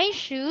of my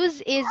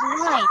shoes is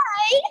white.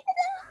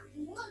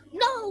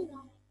 No.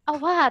 Oh,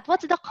 what?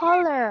 What's the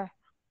color?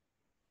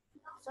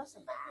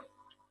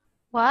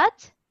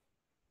 What?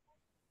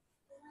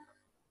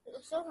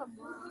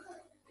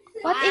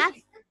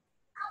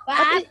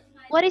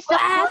 What is the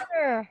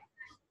color?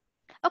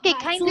 Okay,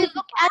 kindly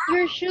look at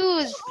your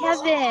shoes,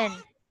 Kevin.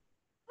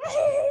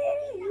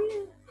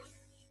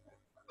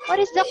 What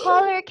is the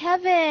color,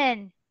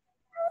 Kevin?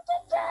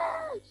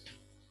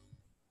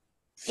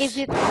 Is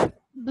it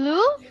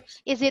blue?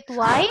 Is it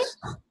white?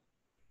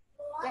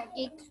 What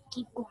is...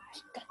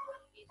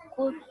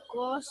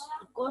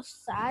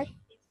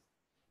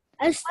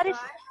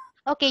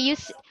 Okay,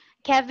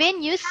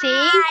 Kevin, you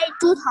say...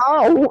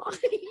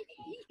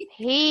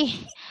 Hey,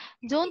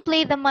 don't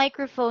play the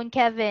microphone,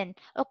 Kevin.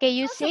 Okay,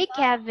 you say,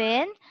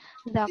 Kevin,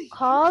 the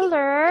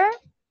color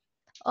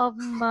of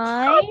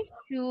my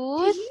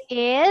shoes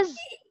is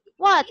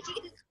what?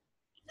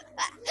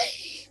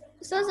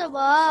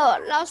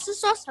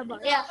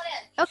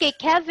 Okay,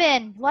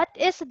 Kevin, what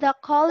is the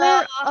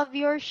color of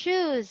your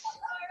shoes?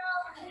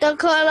 The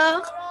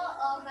color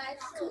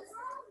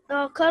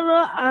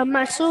of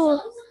my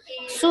shoes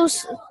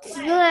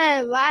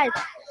is white.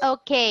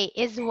 Okay,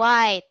 is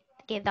white.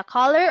 Okay, the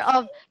color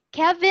of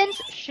Kevin's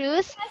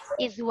shoes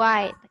is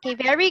white. Okay,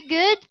 very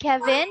good,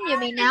 Kevin. You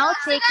may now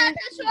take your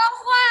seat.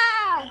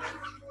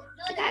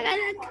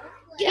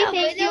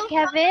 Okay, thank you,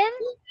 Kevin.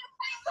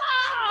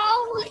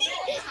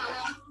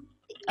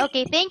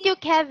 Okay, thank you,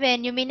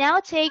 Kevin. You may now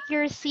take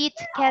your seat,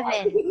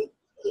 Kevin.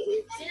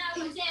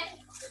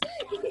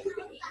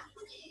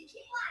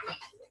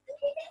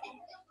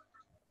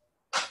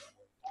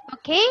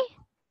 Okay,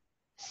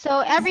 so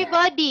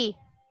everybody,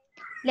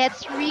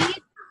 let's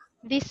read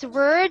these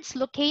words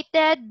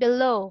located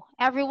below.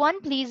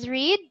 Everyone, please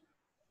read.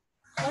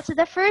 What's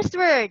the first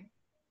word?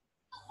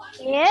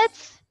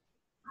 It's...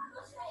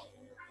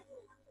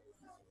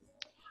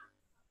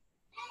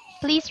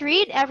 Please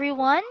read,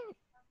 everyone.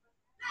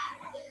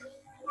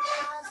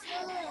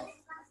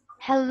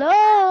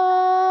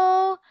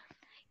 Hello.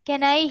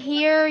 Can I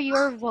hear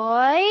your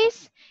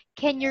voice?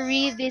 Can you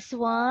read this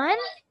one?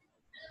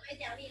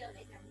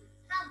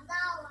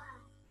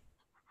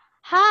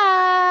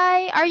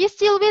 Hi. Are you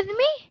still with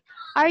me?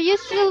 Are you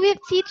still with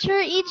Teacher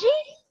EG?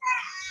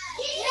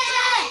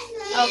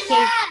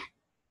 Okay.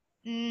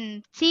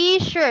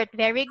 T-shirt.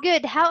 Very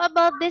good. How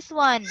about this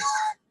one?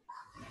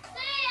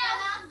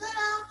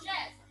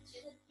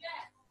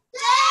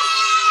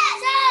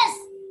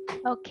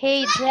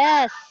 Okay,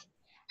 dress.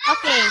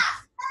 Okay.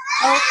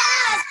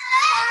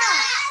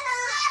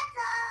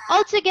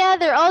 All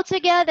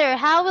together.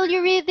 How will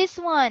you read this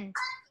one?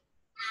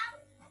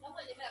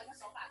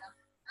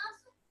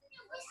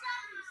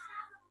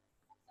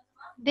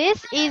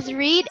 This is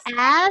read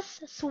as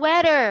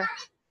sweater.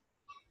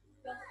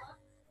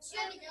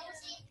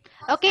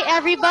 Okay,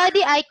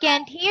 everybody, I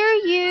can't hear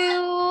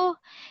you.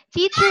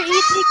 Teacher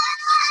EG.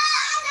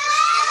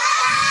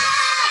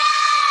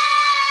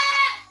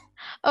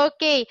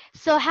 Okay,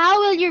 so how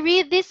will you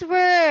read this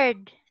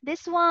word?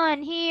 This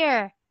one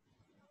here.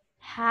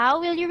 How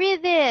will you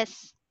read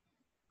this?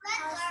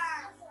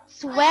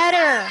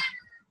 Sweater.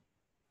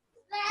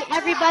 Okay,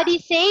 everybody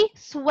say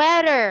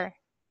sweater.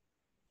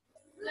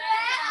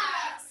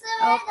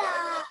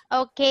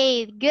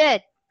 Okay,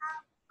 good.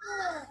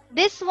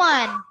 This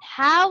one.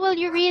 How will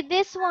you read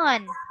this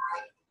one?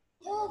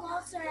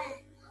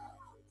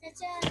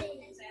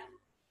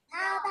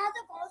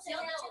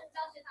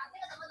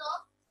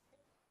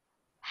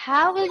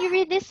 How will you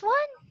read this one?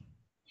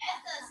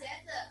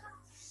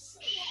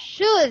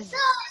 Shoes.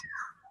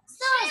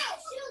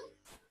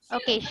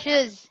 Okay,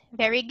 shoes.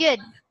 Very good.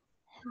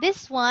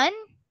 This one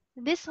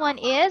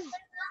is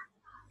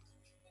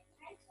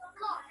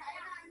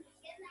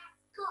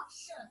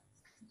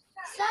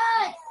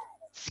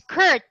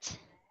skirt.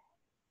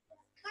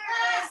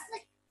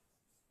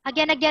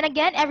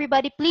 Again.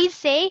 Everybody, please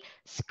say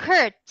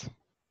skirt.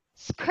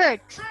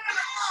 Skirt.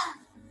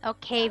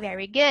 Okay,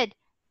 very good.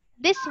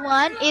 This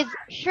one is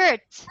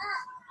shirt.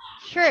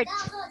 Shirt.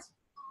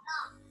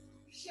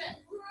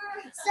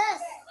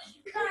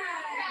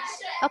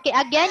 Okay,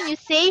 again, you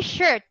say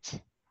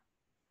shirt.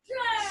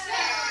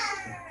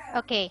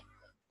 Okay,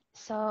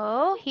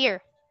 so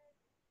here.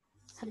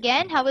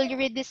 Again, how will you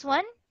read this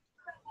one?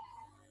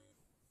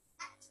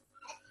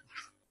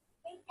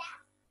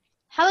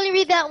 How will you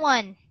read that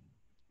one?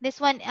 This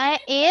one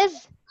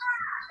is,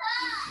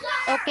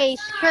 okay,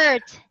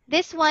 skirt.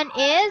 This one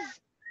is,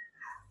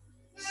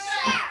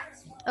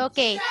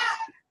 okay,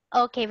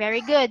 okay,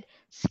 very good.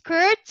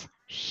 Skirt,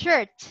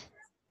 shirt.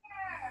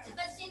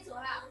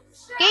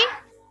 Okay?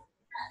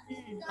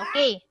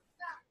 Okay.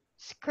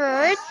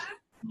 Skirt,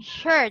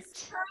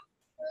 shirt.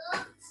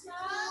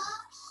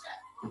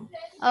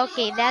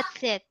 Okay,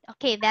 that's it.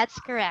 Okay, that's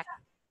correct.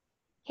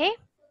 Okay?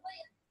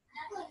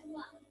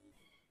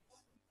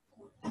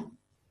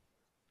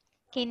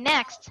 Okay,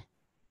 next.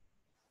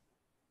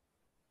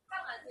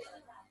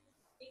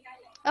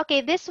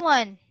 Okay, this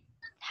one.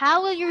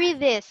 How will you read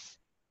this?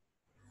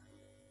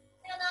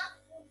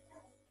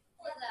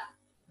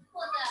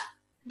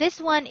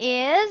 This one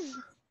is,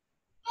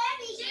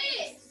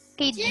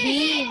 okay,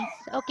 jeans.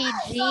 Okay,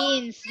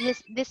 jeans.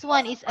 This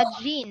one is a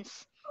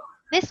jeans.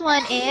 This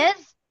one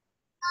is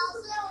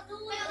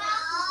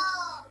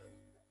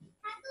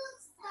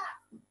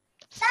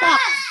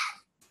socks.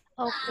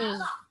 Okay.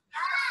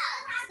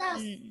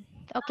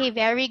 Okay,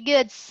 very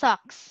good.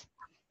 Socks.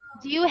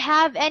 Do you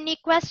have any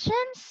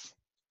questions?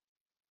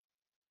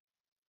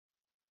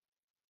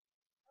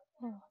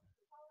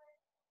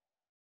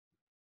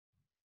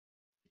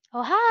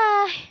 Oh,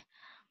 hi.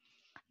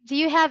 Do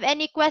you have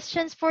any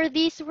questions for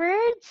these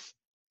words?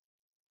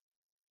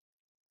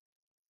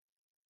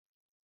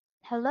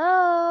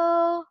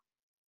 Hello?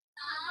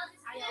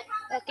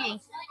 Okay.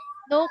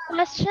 No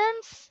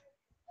questions?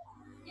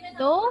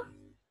 No?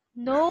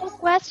 No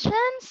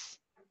questions?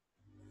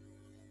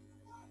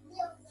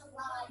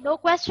 No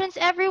questions,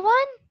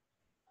 everyone?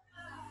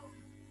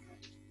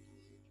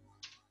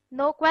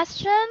 No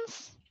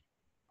questions?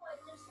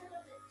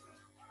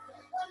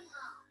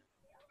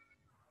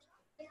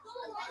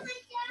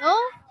 No?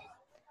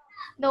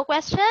 No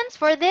questions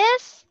for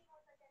this?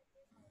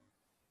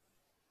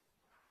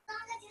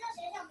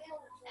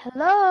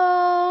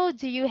 Hello?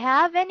 Do you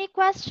have any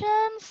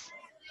questions?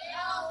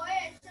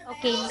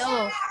 Okay,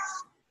 no.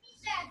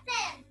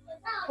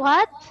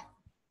 What?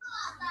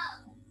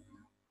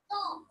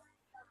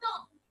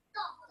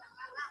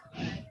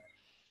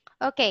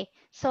 Okay,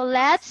 so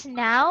let's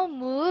now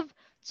move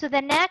to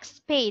the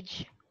next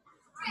page.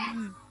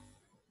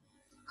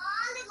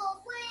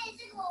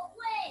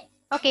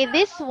 Okay,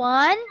 this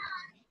one,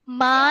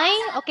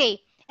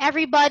 okay,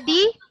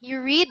 everybody,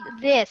 you read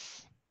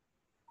this.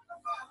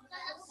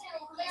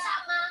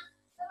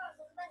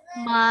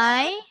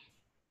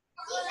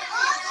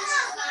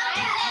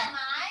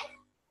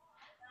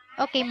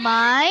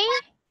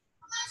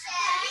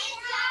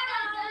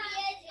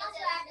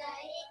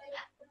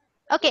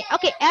 Okay,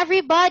 okay,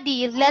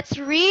 everybody, let's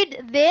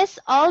read this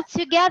all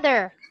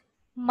together.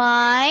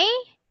 My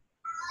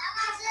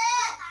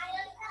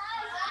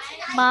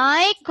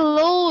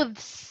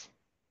clothes.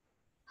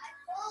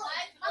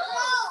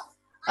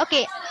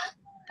 Okay,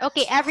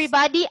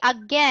 everybody,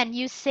 again,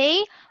 you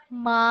say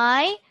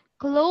my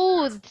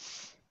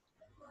clothes.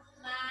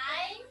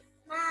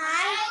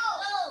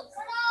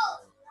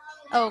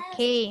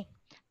 Okay,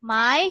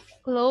 my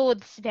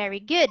clothes. Very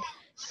good.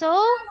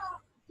 So,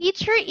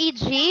 teacher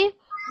EG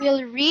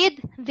will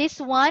read this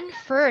one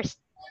first.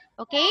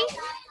 Okay?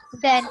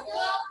 Then,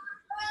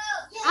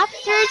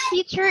 after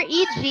teacher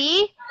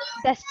EG,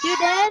 the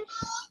students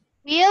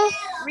will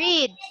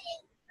read.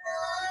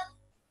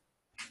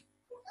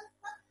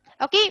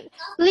 Okay,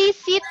 please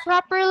sit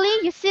properly.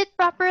 You sit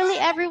properly,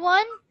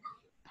 everyone.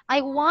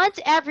 I want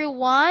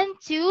everyone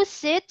to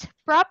sit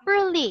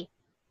properly.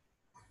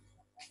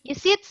 You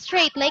sit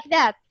straight like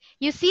that.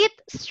 You sit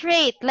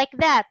straight like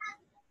that.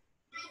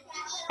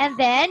 And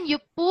then you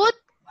put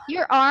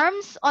your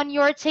arms on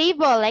your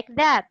table like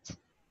that.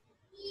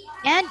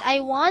 And I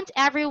want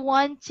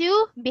everyone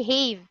to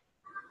behave.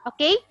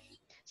 Okay?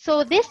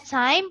 So this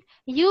time,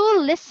 you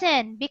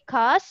listen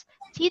because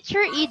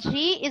teacher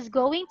EG is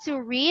going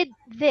to read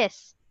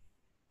this.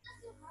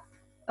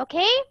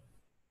 Okay?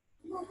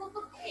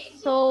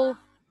 So,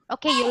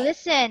 okay, you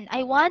listen.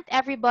 I want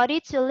everybody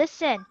to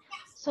listen.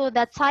 So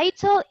the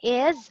title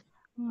is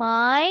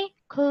My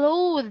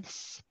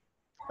Clothes.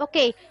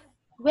 Okay,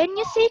 when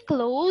you say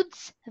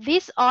clothes,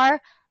 these are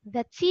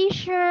the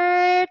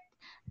t-shirt,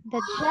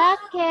 the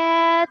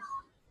jacket,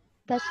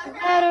 the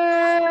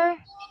sweater,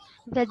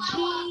 the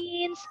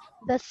jeans,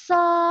 the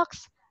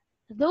socks.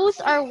 Those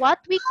are what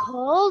we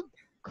call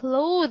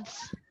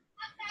clothes.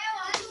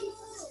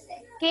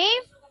 Okay?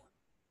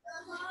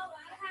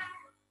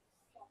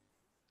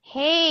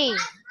 Hey.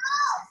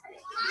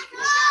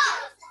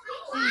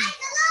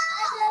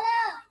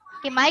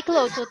 Okay, my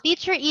clothes. So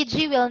teacher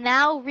EG will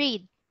now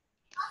read.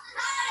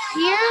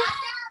 Here,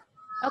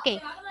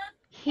 okay.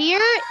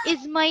 Here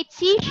is my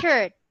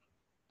t-shirt.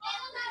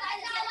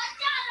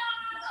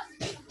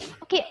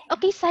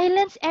 Okay,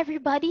 silence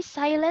everybody,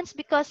 silence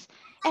because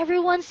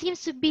everyone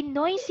seems to be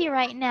noisy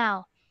right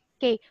now.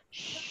 Okay,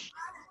 shh,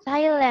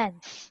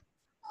 silence,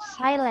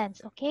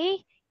 silence,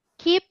 okay?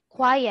 Keep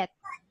quiet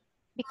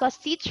because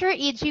teacher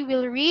EG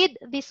will read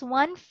this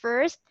one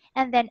first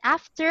and then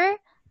after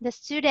the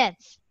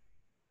students.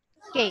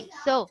 Okay,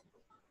 so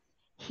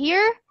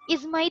here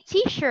is my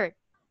t-shirt.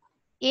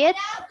 It's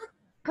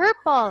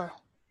purple.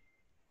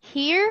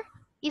 Here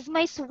is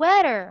my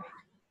sweater.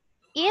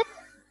 It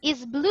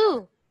is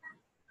blue.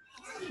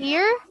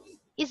 Here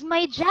is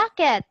my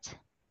jacket.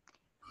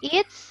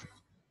 It's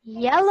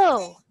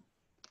yellow.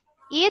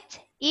 It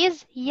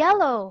is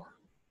yellow.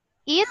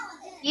 It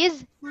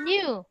is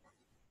new.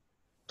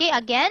 Okay,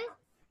 again.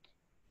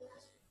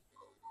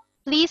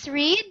 Please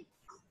read.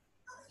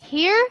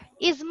 Here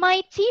is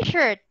my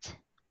t-shirt.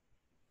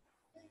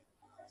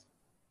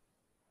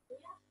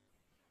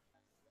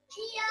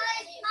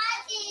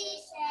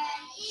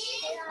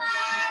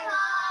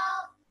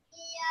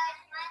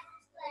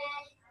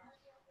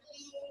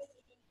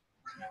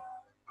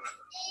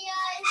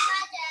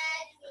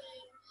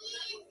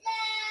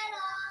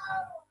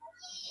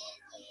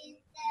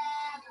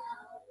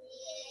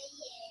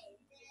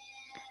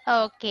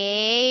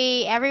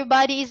 Okay,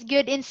 everybody is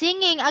good in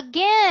singing.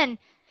 Again,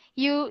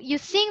 you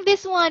sing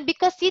this one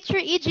because teacher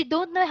EG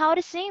don't know how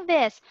to sing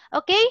this.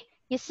 Okay,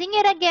 you sing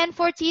it again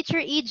for teacher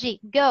EG.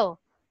 Go.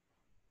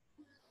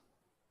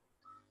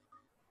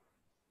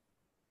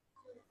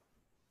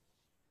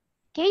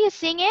 Okay, you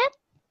sing it.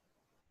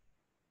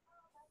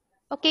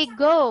 Okay,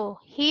 go.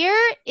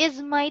 Here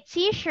is my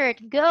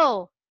t-shirt.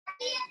 Go.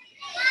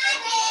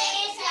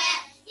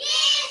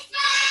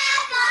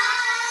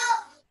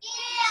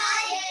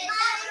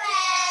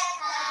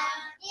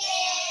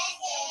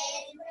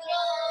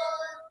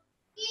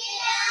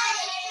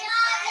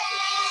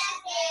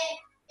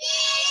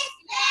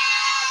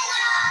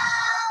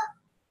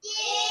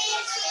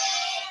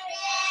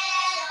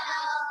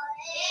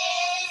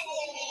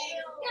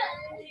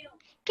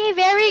 Okay,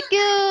 very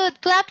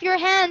good. Clap your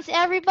hands,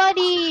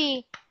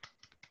 everybody.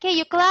 Okay,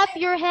 you clap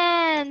your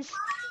hands.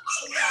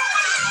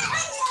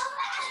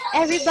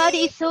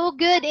 Everybody is so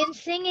good in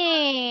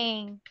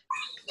singing.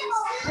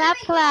 Clap,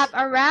 clap.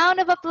 A round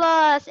of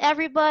applause.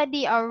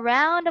 Everybody, a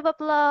round of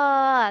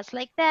applause.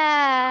 Like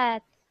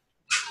that.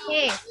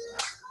 Okay.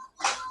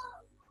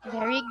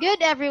 Very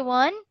good,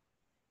 everyone.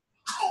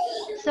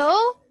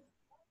 So,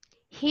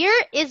 here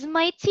is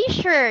my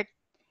t-shirt.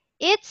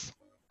 It's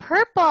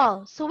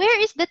purple. So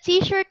where is the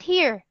t-shirt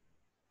here?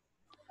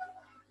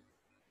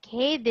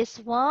 Okay, this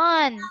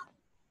one.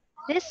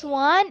 This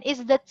one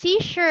is the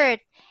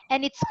t-shirt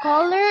and its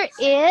color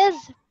is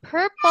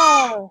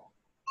purple.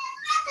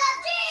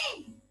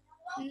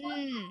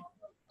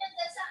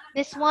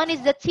 This one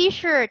is the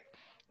t-shirt.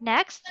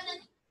 Next,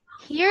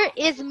 here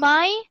is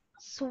my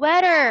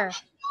sweater.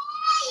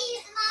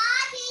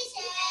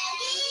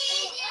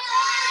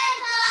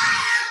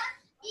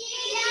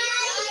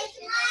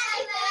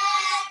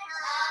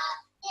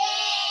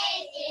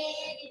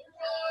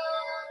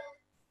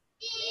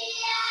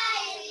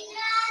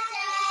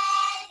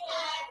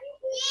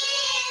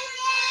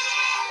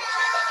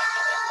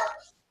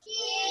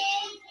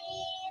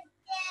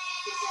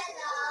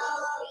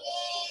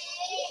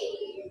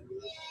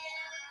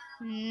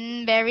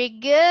 Very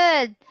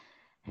good.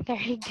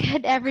 Very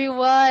good,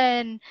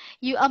 everyone.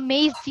 You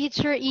amazed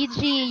teacher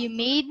EG. You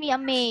made me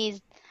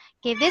amazed.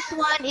 Okay, this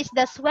one is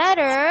the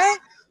sweater.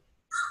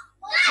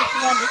 This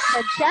one is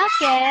the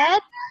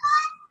jacket.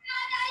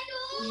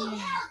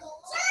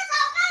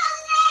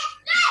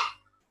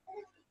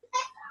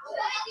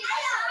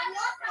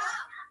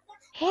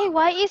 Hey,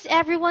 why is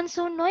everyone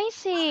so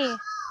noisy?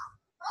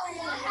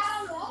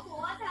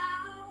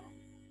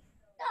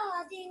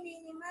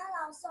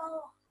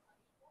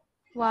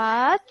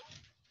 What?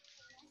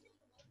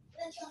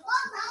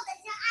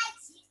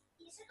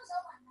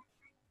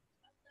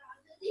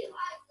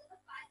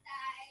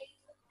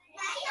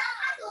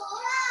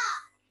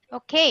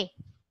 Okay.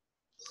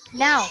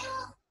 Now.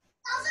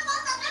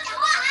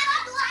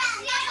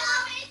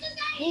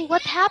 Hey,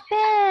 what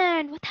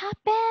happened? What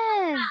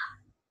happened?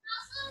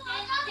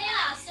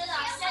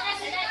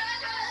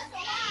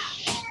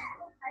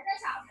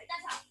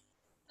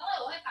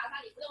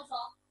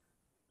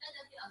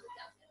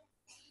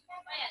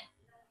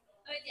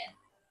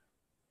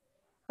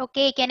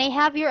 Okay, can I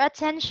have your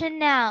attention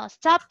now?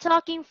 Stop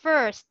talking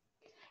first.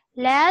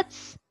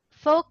 Let's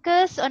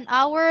focus on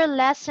our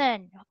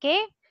lesson, okay?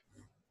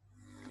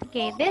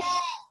 Okay,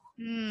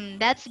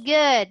 that's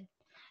good.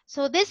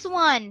 So this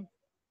one,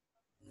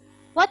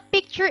 what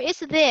picture is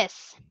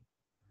this?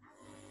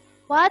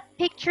 What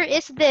picture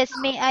is this?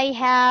 May I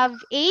have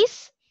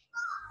Ace?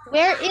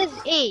 Where is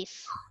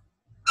Ace?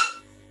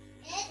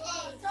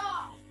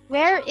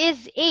 Where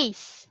is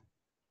Ace?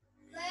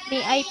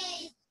 May I?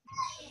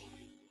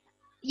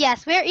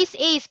 Yes, where is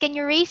Ace? Can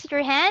you raise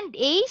your hand,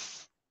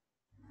 Ace?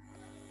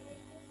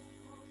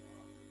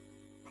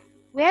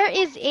 Where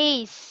is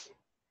Ace?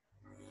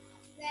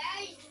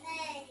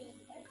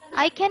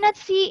 I cannot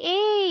see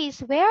Ace.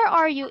 Where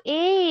are you,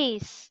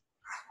 Ace?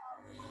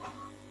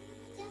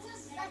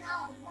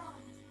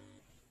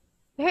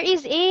 Where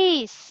is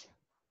Ace?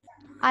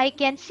 I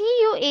can see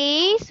you,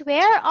 Ace.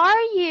 Where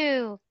are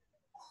you?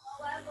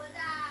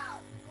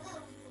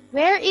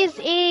 Where is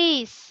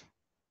Ace?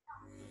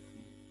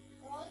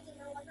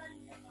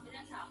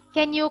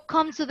 Can you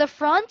come to the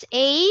front,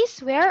 Ace?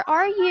 Where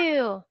are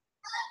you?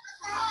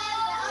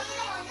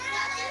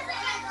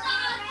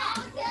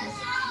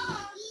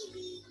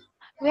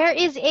 Where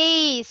is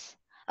Ace?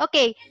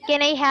 Okay,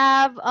 can I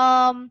have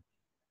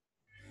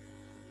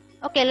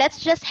okay, let's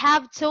just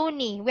have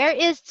Tony. Where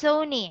is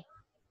Tony?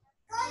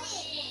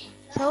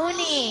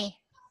 Tony.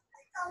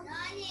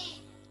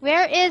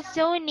 Where is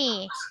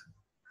Tony?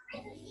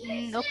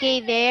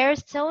 Okay,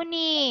 there's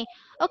Tony.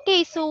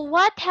 Okay, so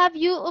what have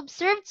you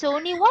observed,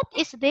 Tony? What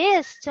is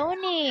this,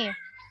 Tony?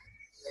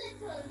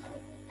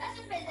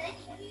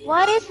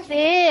 What is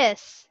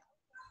this?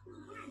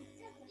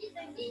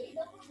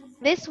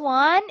 This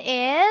one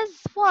is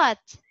what?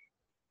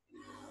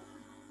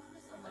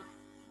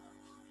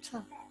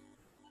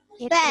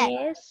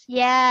 Bed.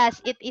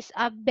 Yes, it is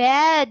a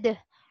bed.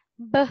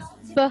 Bed.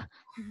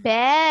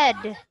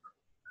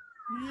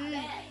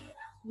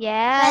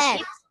 Yes,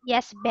 Bed.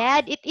 yes,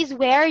 bed. It is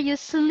where you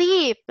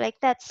sleep, like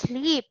that,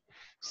 sleep.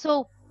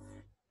 So,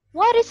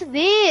 what is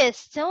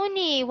this,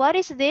 Tony? What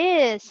is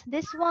this?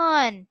 This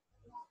one.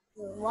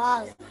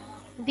 Wall.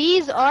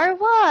 These are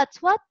what?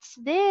 What's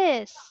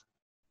this?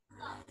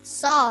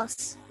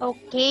 Sauce.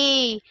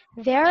 Okay,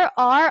 there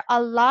are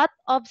a lot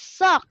of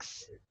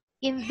socks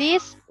in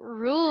this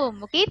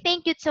room. Okay,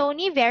 thank you,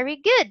 Tony. Very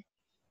good.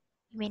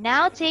 You may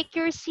now take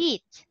your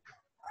seat.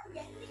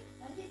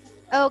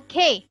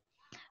 Okay,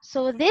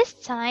 so this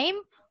time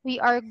we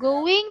are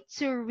going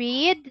to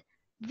read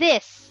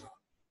this.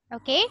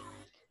 Okay,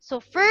 so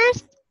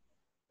first,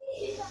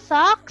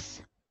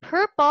 socks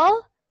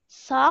purple,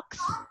 socks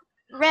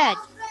red.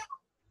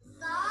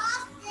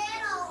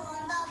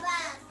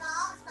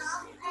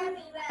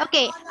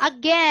 Okay,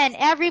 again,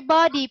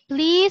 everybody,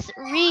 please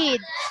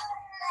read.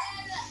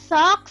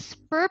 Socks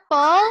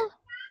purple.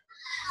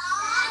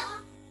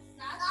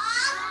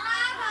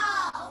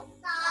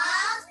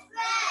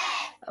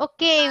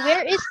 Okay,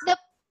 where is the...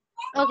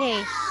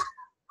 Okay.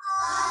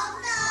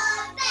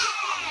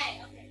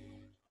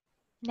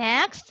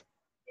 Next.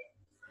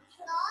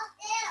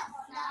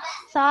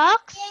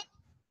 Socks.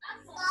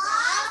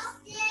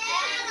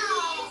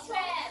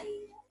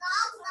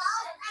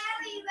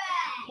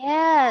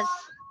 Yes.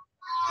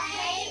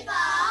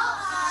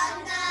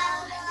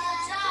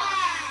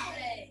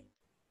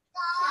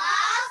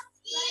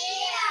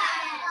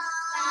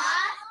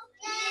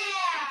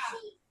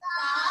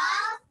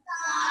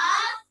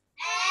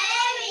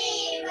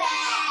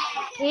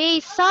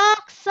 Okay,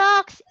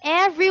 socks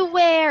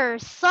everywhere.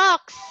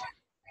 Socks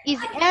is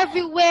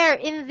everywhere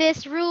in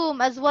this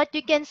room, as what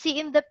you can see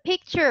in the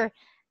picture.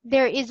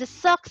 There is a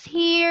socks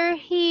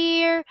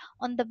here,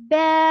 on the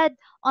bed,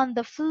 on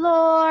the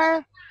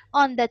floor,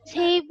 on the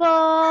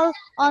table,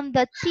 on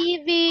the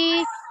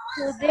TV.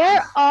 So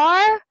there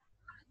are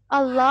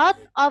a lot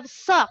of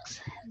socks.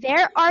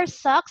 There are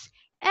socks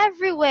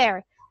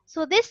everywhere.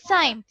 So this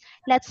time,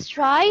 let's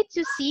try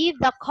to see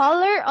the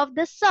color of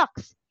the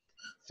socks.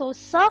 So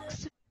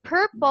socks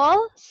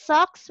purple,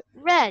 socks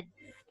red.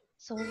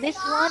 So this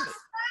one,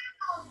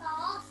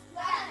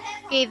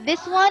 okay,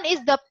 this one is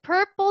the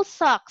purple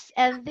socks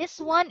and this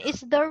one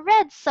is the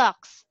red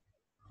socks.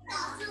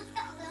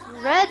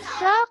 Red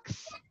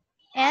socks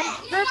and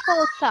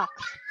purple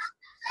socks.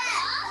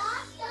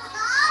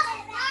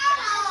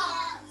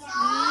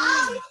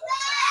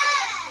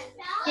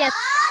 Yes.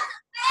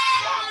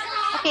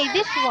 Okay,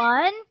 this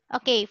one,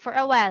 okay, for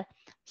a while.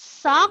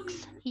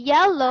 Socks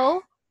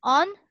yellow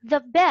on the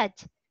bed.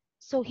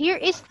 So here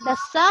is the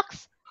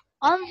socks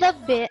on the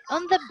bed.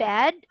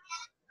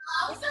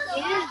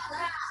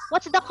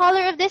 What's the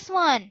color of this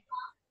one?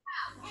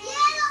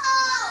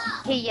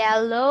 Okay,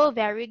 yellow.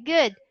 Very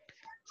good.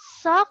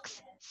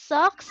 Socks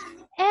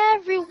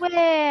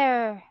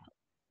everywhere.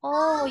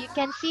 Oh, you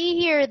can see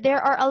here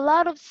there are a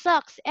lot of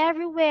socks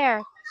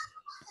everywhere.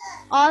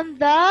 On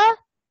the,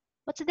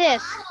 what's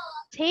this?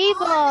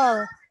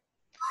 Table.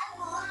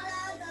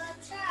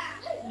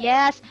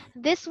 Yes,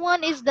 this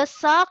one is the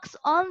socks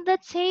on the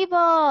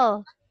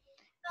table.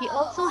 We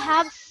also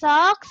have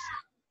socks,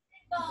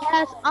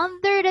 yes,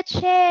 under the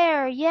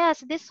chair.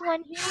 Yes, this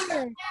one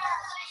here,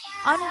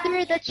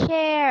 under the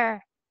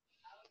chair.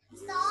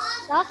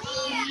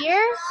 Socks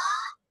here.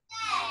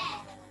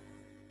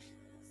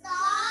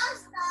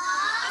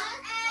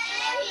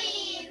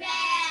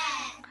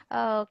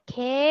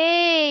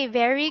 Okay,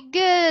 very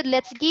good.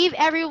 Let's give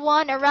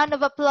everyone a round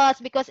of applause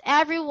because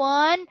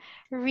everyone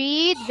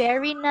read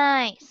very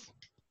nice.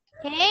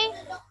 Okay,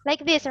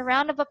 like this, a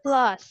round of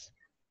applause.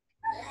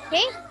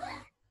 Okay,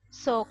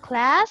 so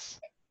class,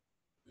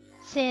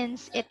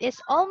 since it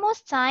is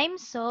almost time,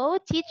 so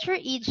teacher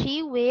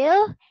EG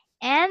will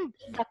end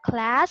the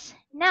class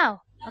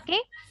now. Okay?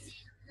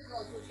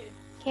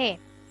 Okay.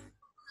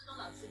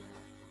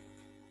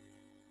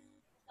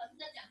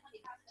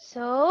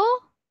 So,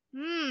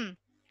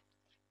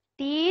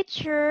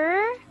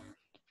 teacher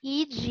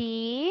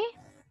EG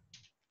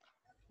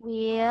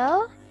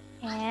will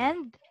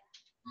end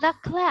the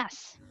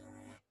class.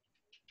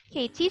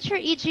 Okay, teacher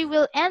EG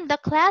will end the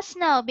class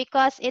now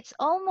because it's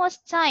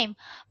almost time.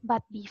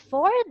 But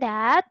before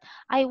that,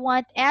 I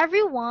want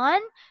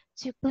everyone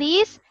to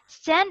please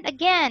stand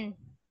again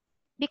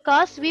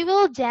because we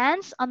will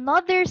dance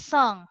another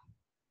song.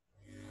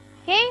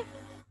 Okay?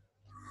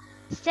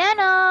 Stand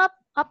up,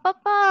 up,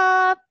 up,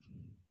 up.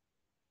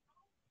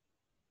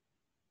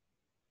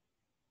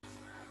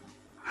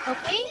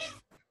 Okay?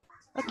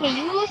 Okay,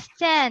 you will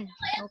stand.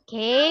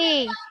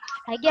 Okay.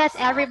 I guess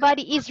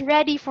everybody is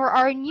ready for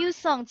our new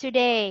song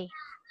today.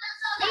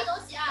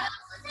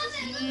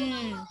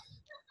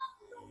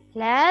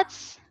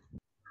 Let's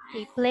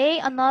play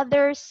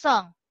another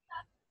song.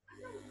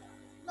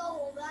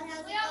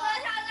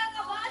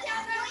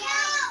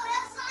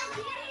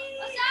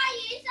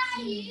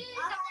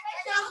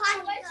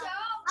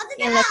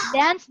 Okay, let's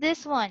dance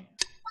this one.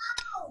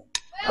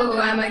 Oh,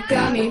 I'm a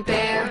gummy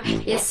bear.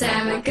 Yes,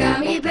 I'm a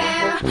gummy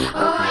bear.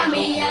 Oh, I'm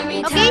a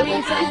yummy,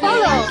 tummy, funny,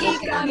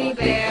 lucky gummy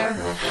bear.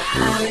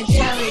 I'm a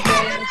jelly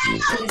bear,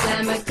 'cause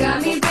I'm a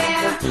gummy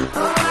bear.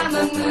 Oh, I'm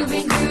a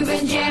moving,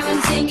 grooving,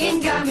 jamming, singing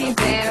gummy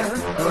bear.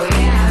 Oh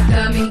yeah,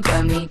 gummy,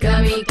 gummy,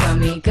 gummy,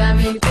 gummy,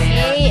 gummy bear.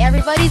 Hey,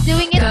 everybody's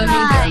doing it Gummy,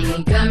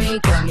 right. gummy, gummy,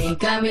 gummy,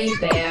 gummy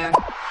bear.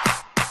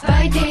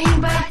 Biting,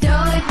 bite,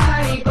 dolly,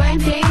 party,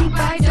 biting,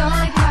 bite,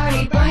 dolly,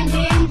 party,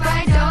 biting,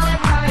 bite, dolly,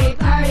 party,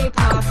 party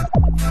pop.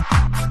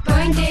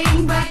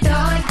 Pointing by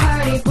dolly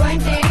party,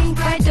 pointing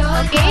by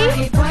dolly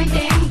party,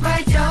 pointing by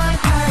dolly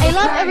party. I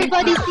love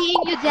everybody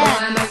seeing you Oh,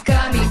 dance. I'm a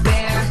gummy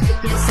bear.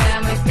 Yes,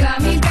 I'm a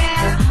gummy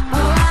bear.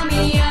 Oh, I'm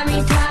a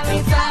yummy, tummy,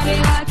 funny,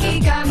 lucky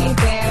gummy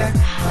bear.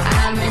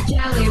 I'm a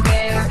jelly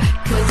bear,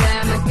 'cause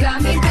I'm a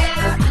gummy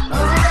bear.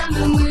 Oh, I'm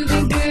a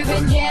moving,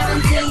 grooving,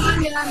 jamming,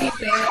 singing gummy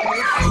bear.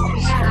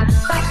 Yeah.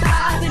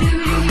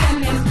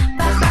 Ba-ba-ba-doo-doo-yum-yum,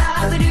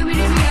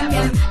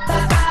 ba-ba-ba-doo-doo-yum-yum,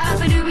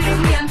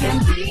 ba-ba-ba-doo-doo-yum-yum.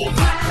 3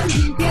 times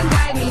you can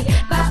buy me.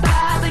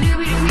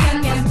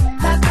 Ba-ba-ba-doo-doo-yum-yum,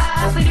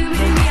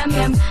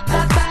 ba-ba-ba-doo-doo-yum-yum,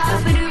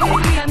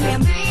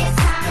 ba-ba-ba-doo-doo-yum-yum. 3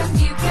 times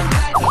you can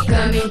buy me.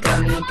 Gummy,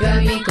 gummy,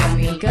 gummy,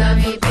 gummy,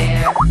 gummy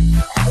bear.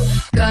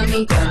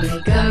 Gummy, gummy,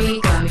 gummy,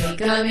 gummy,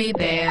 gummy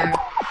bear.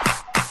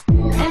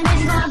 And then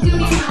go do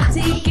me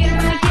naughty, get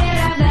her, get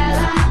her,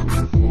 Bella.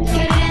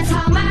 Get it and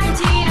talk my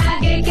tea,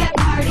 I get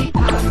party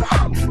pop.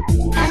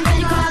 And then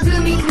you call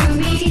Gumi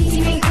Gumi,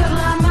 팀이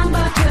그만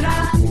멈춰라.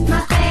 My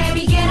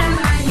baby, get a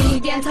money,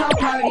 get a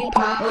party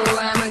pop. Oh,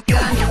 I'm a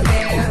gummy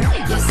bear.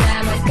 Yes,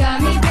 I'm a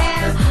gummy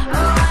bear.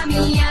 Oh, I'm a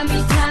yummy,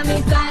 tummy,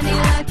 funny,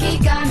 lucky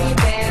gummy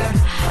bear.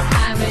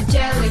 I'm a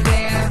jelly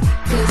bear,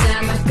 'cause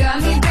I'm a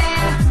gummy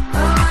bear.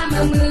 Oh, I'm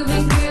a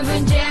moving,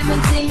 grooving,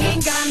 jamming, singing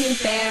gummy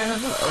bear.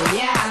 Oh,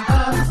 yeah.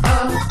 Oh,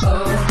 oh,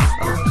 oh,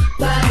 oh.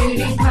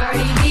 Ba-doo-dee,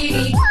 party,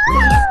 dee-dee,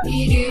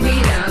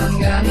 dee-doo-dee-dum,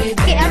 gummy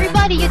bear. Okay,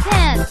 everybody, you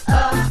dance.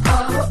 Oh,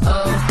 oh,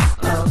 oh,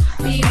 oh,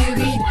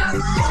 be-doo-be-dum,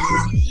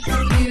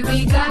 be-doo-be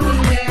gummy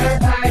bear,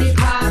 party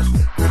pop.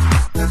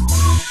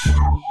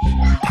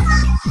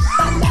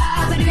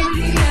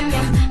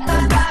 Ba-ba-ba-doo-doo-yum-yum,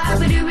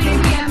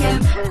 ba-ba-ba-doo-doo-yum-yum,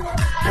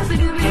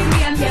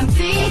 ba-ba-ba-doo-doo-yum-yum.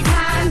 3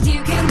 times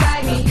you can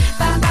buy me.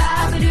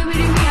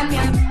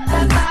 Ba-ba-ba-doo-doo-yum-yum,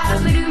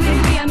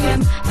 ba-ba-ba-doo-doo-yum-yum,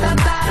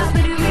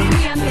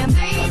 ba-ba-ba-doo-doo-yum-yum.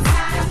 3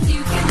 times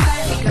you can buy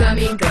me.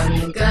 Gummy,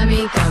 gummy,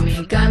 gummy, gummy,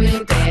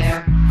 gummy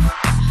bear.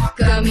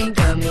 Gummy,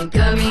 gummy,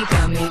 gummy,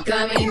 gummy,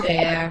 gummy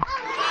bear.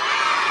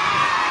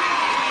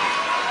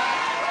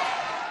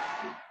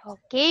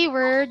 Okay,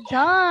 we're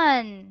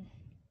done.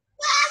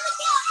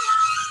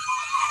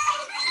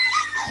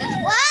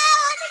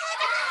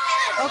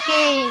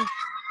 Okay,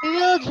 we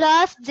will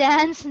just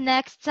dance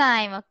next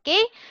time,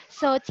 okay?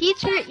 So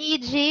teacher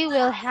EG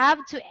will have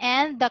to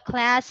end the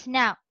class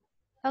now.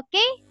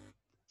 Okay?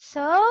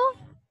 So,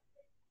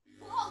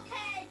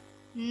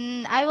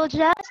 I will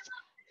just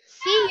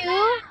see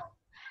you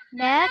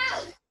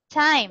next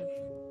time.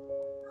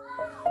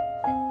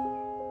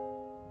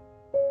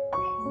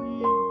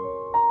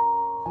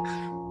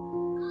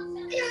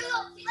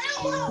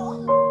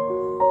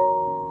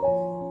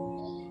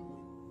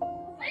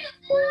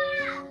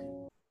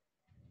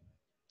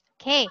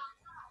 Okay.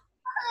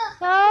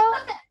 So,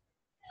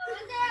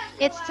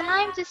 it's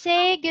time to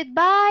say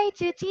goodbye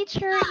to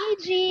teacher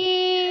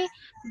EG.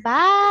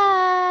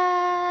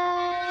 Bye.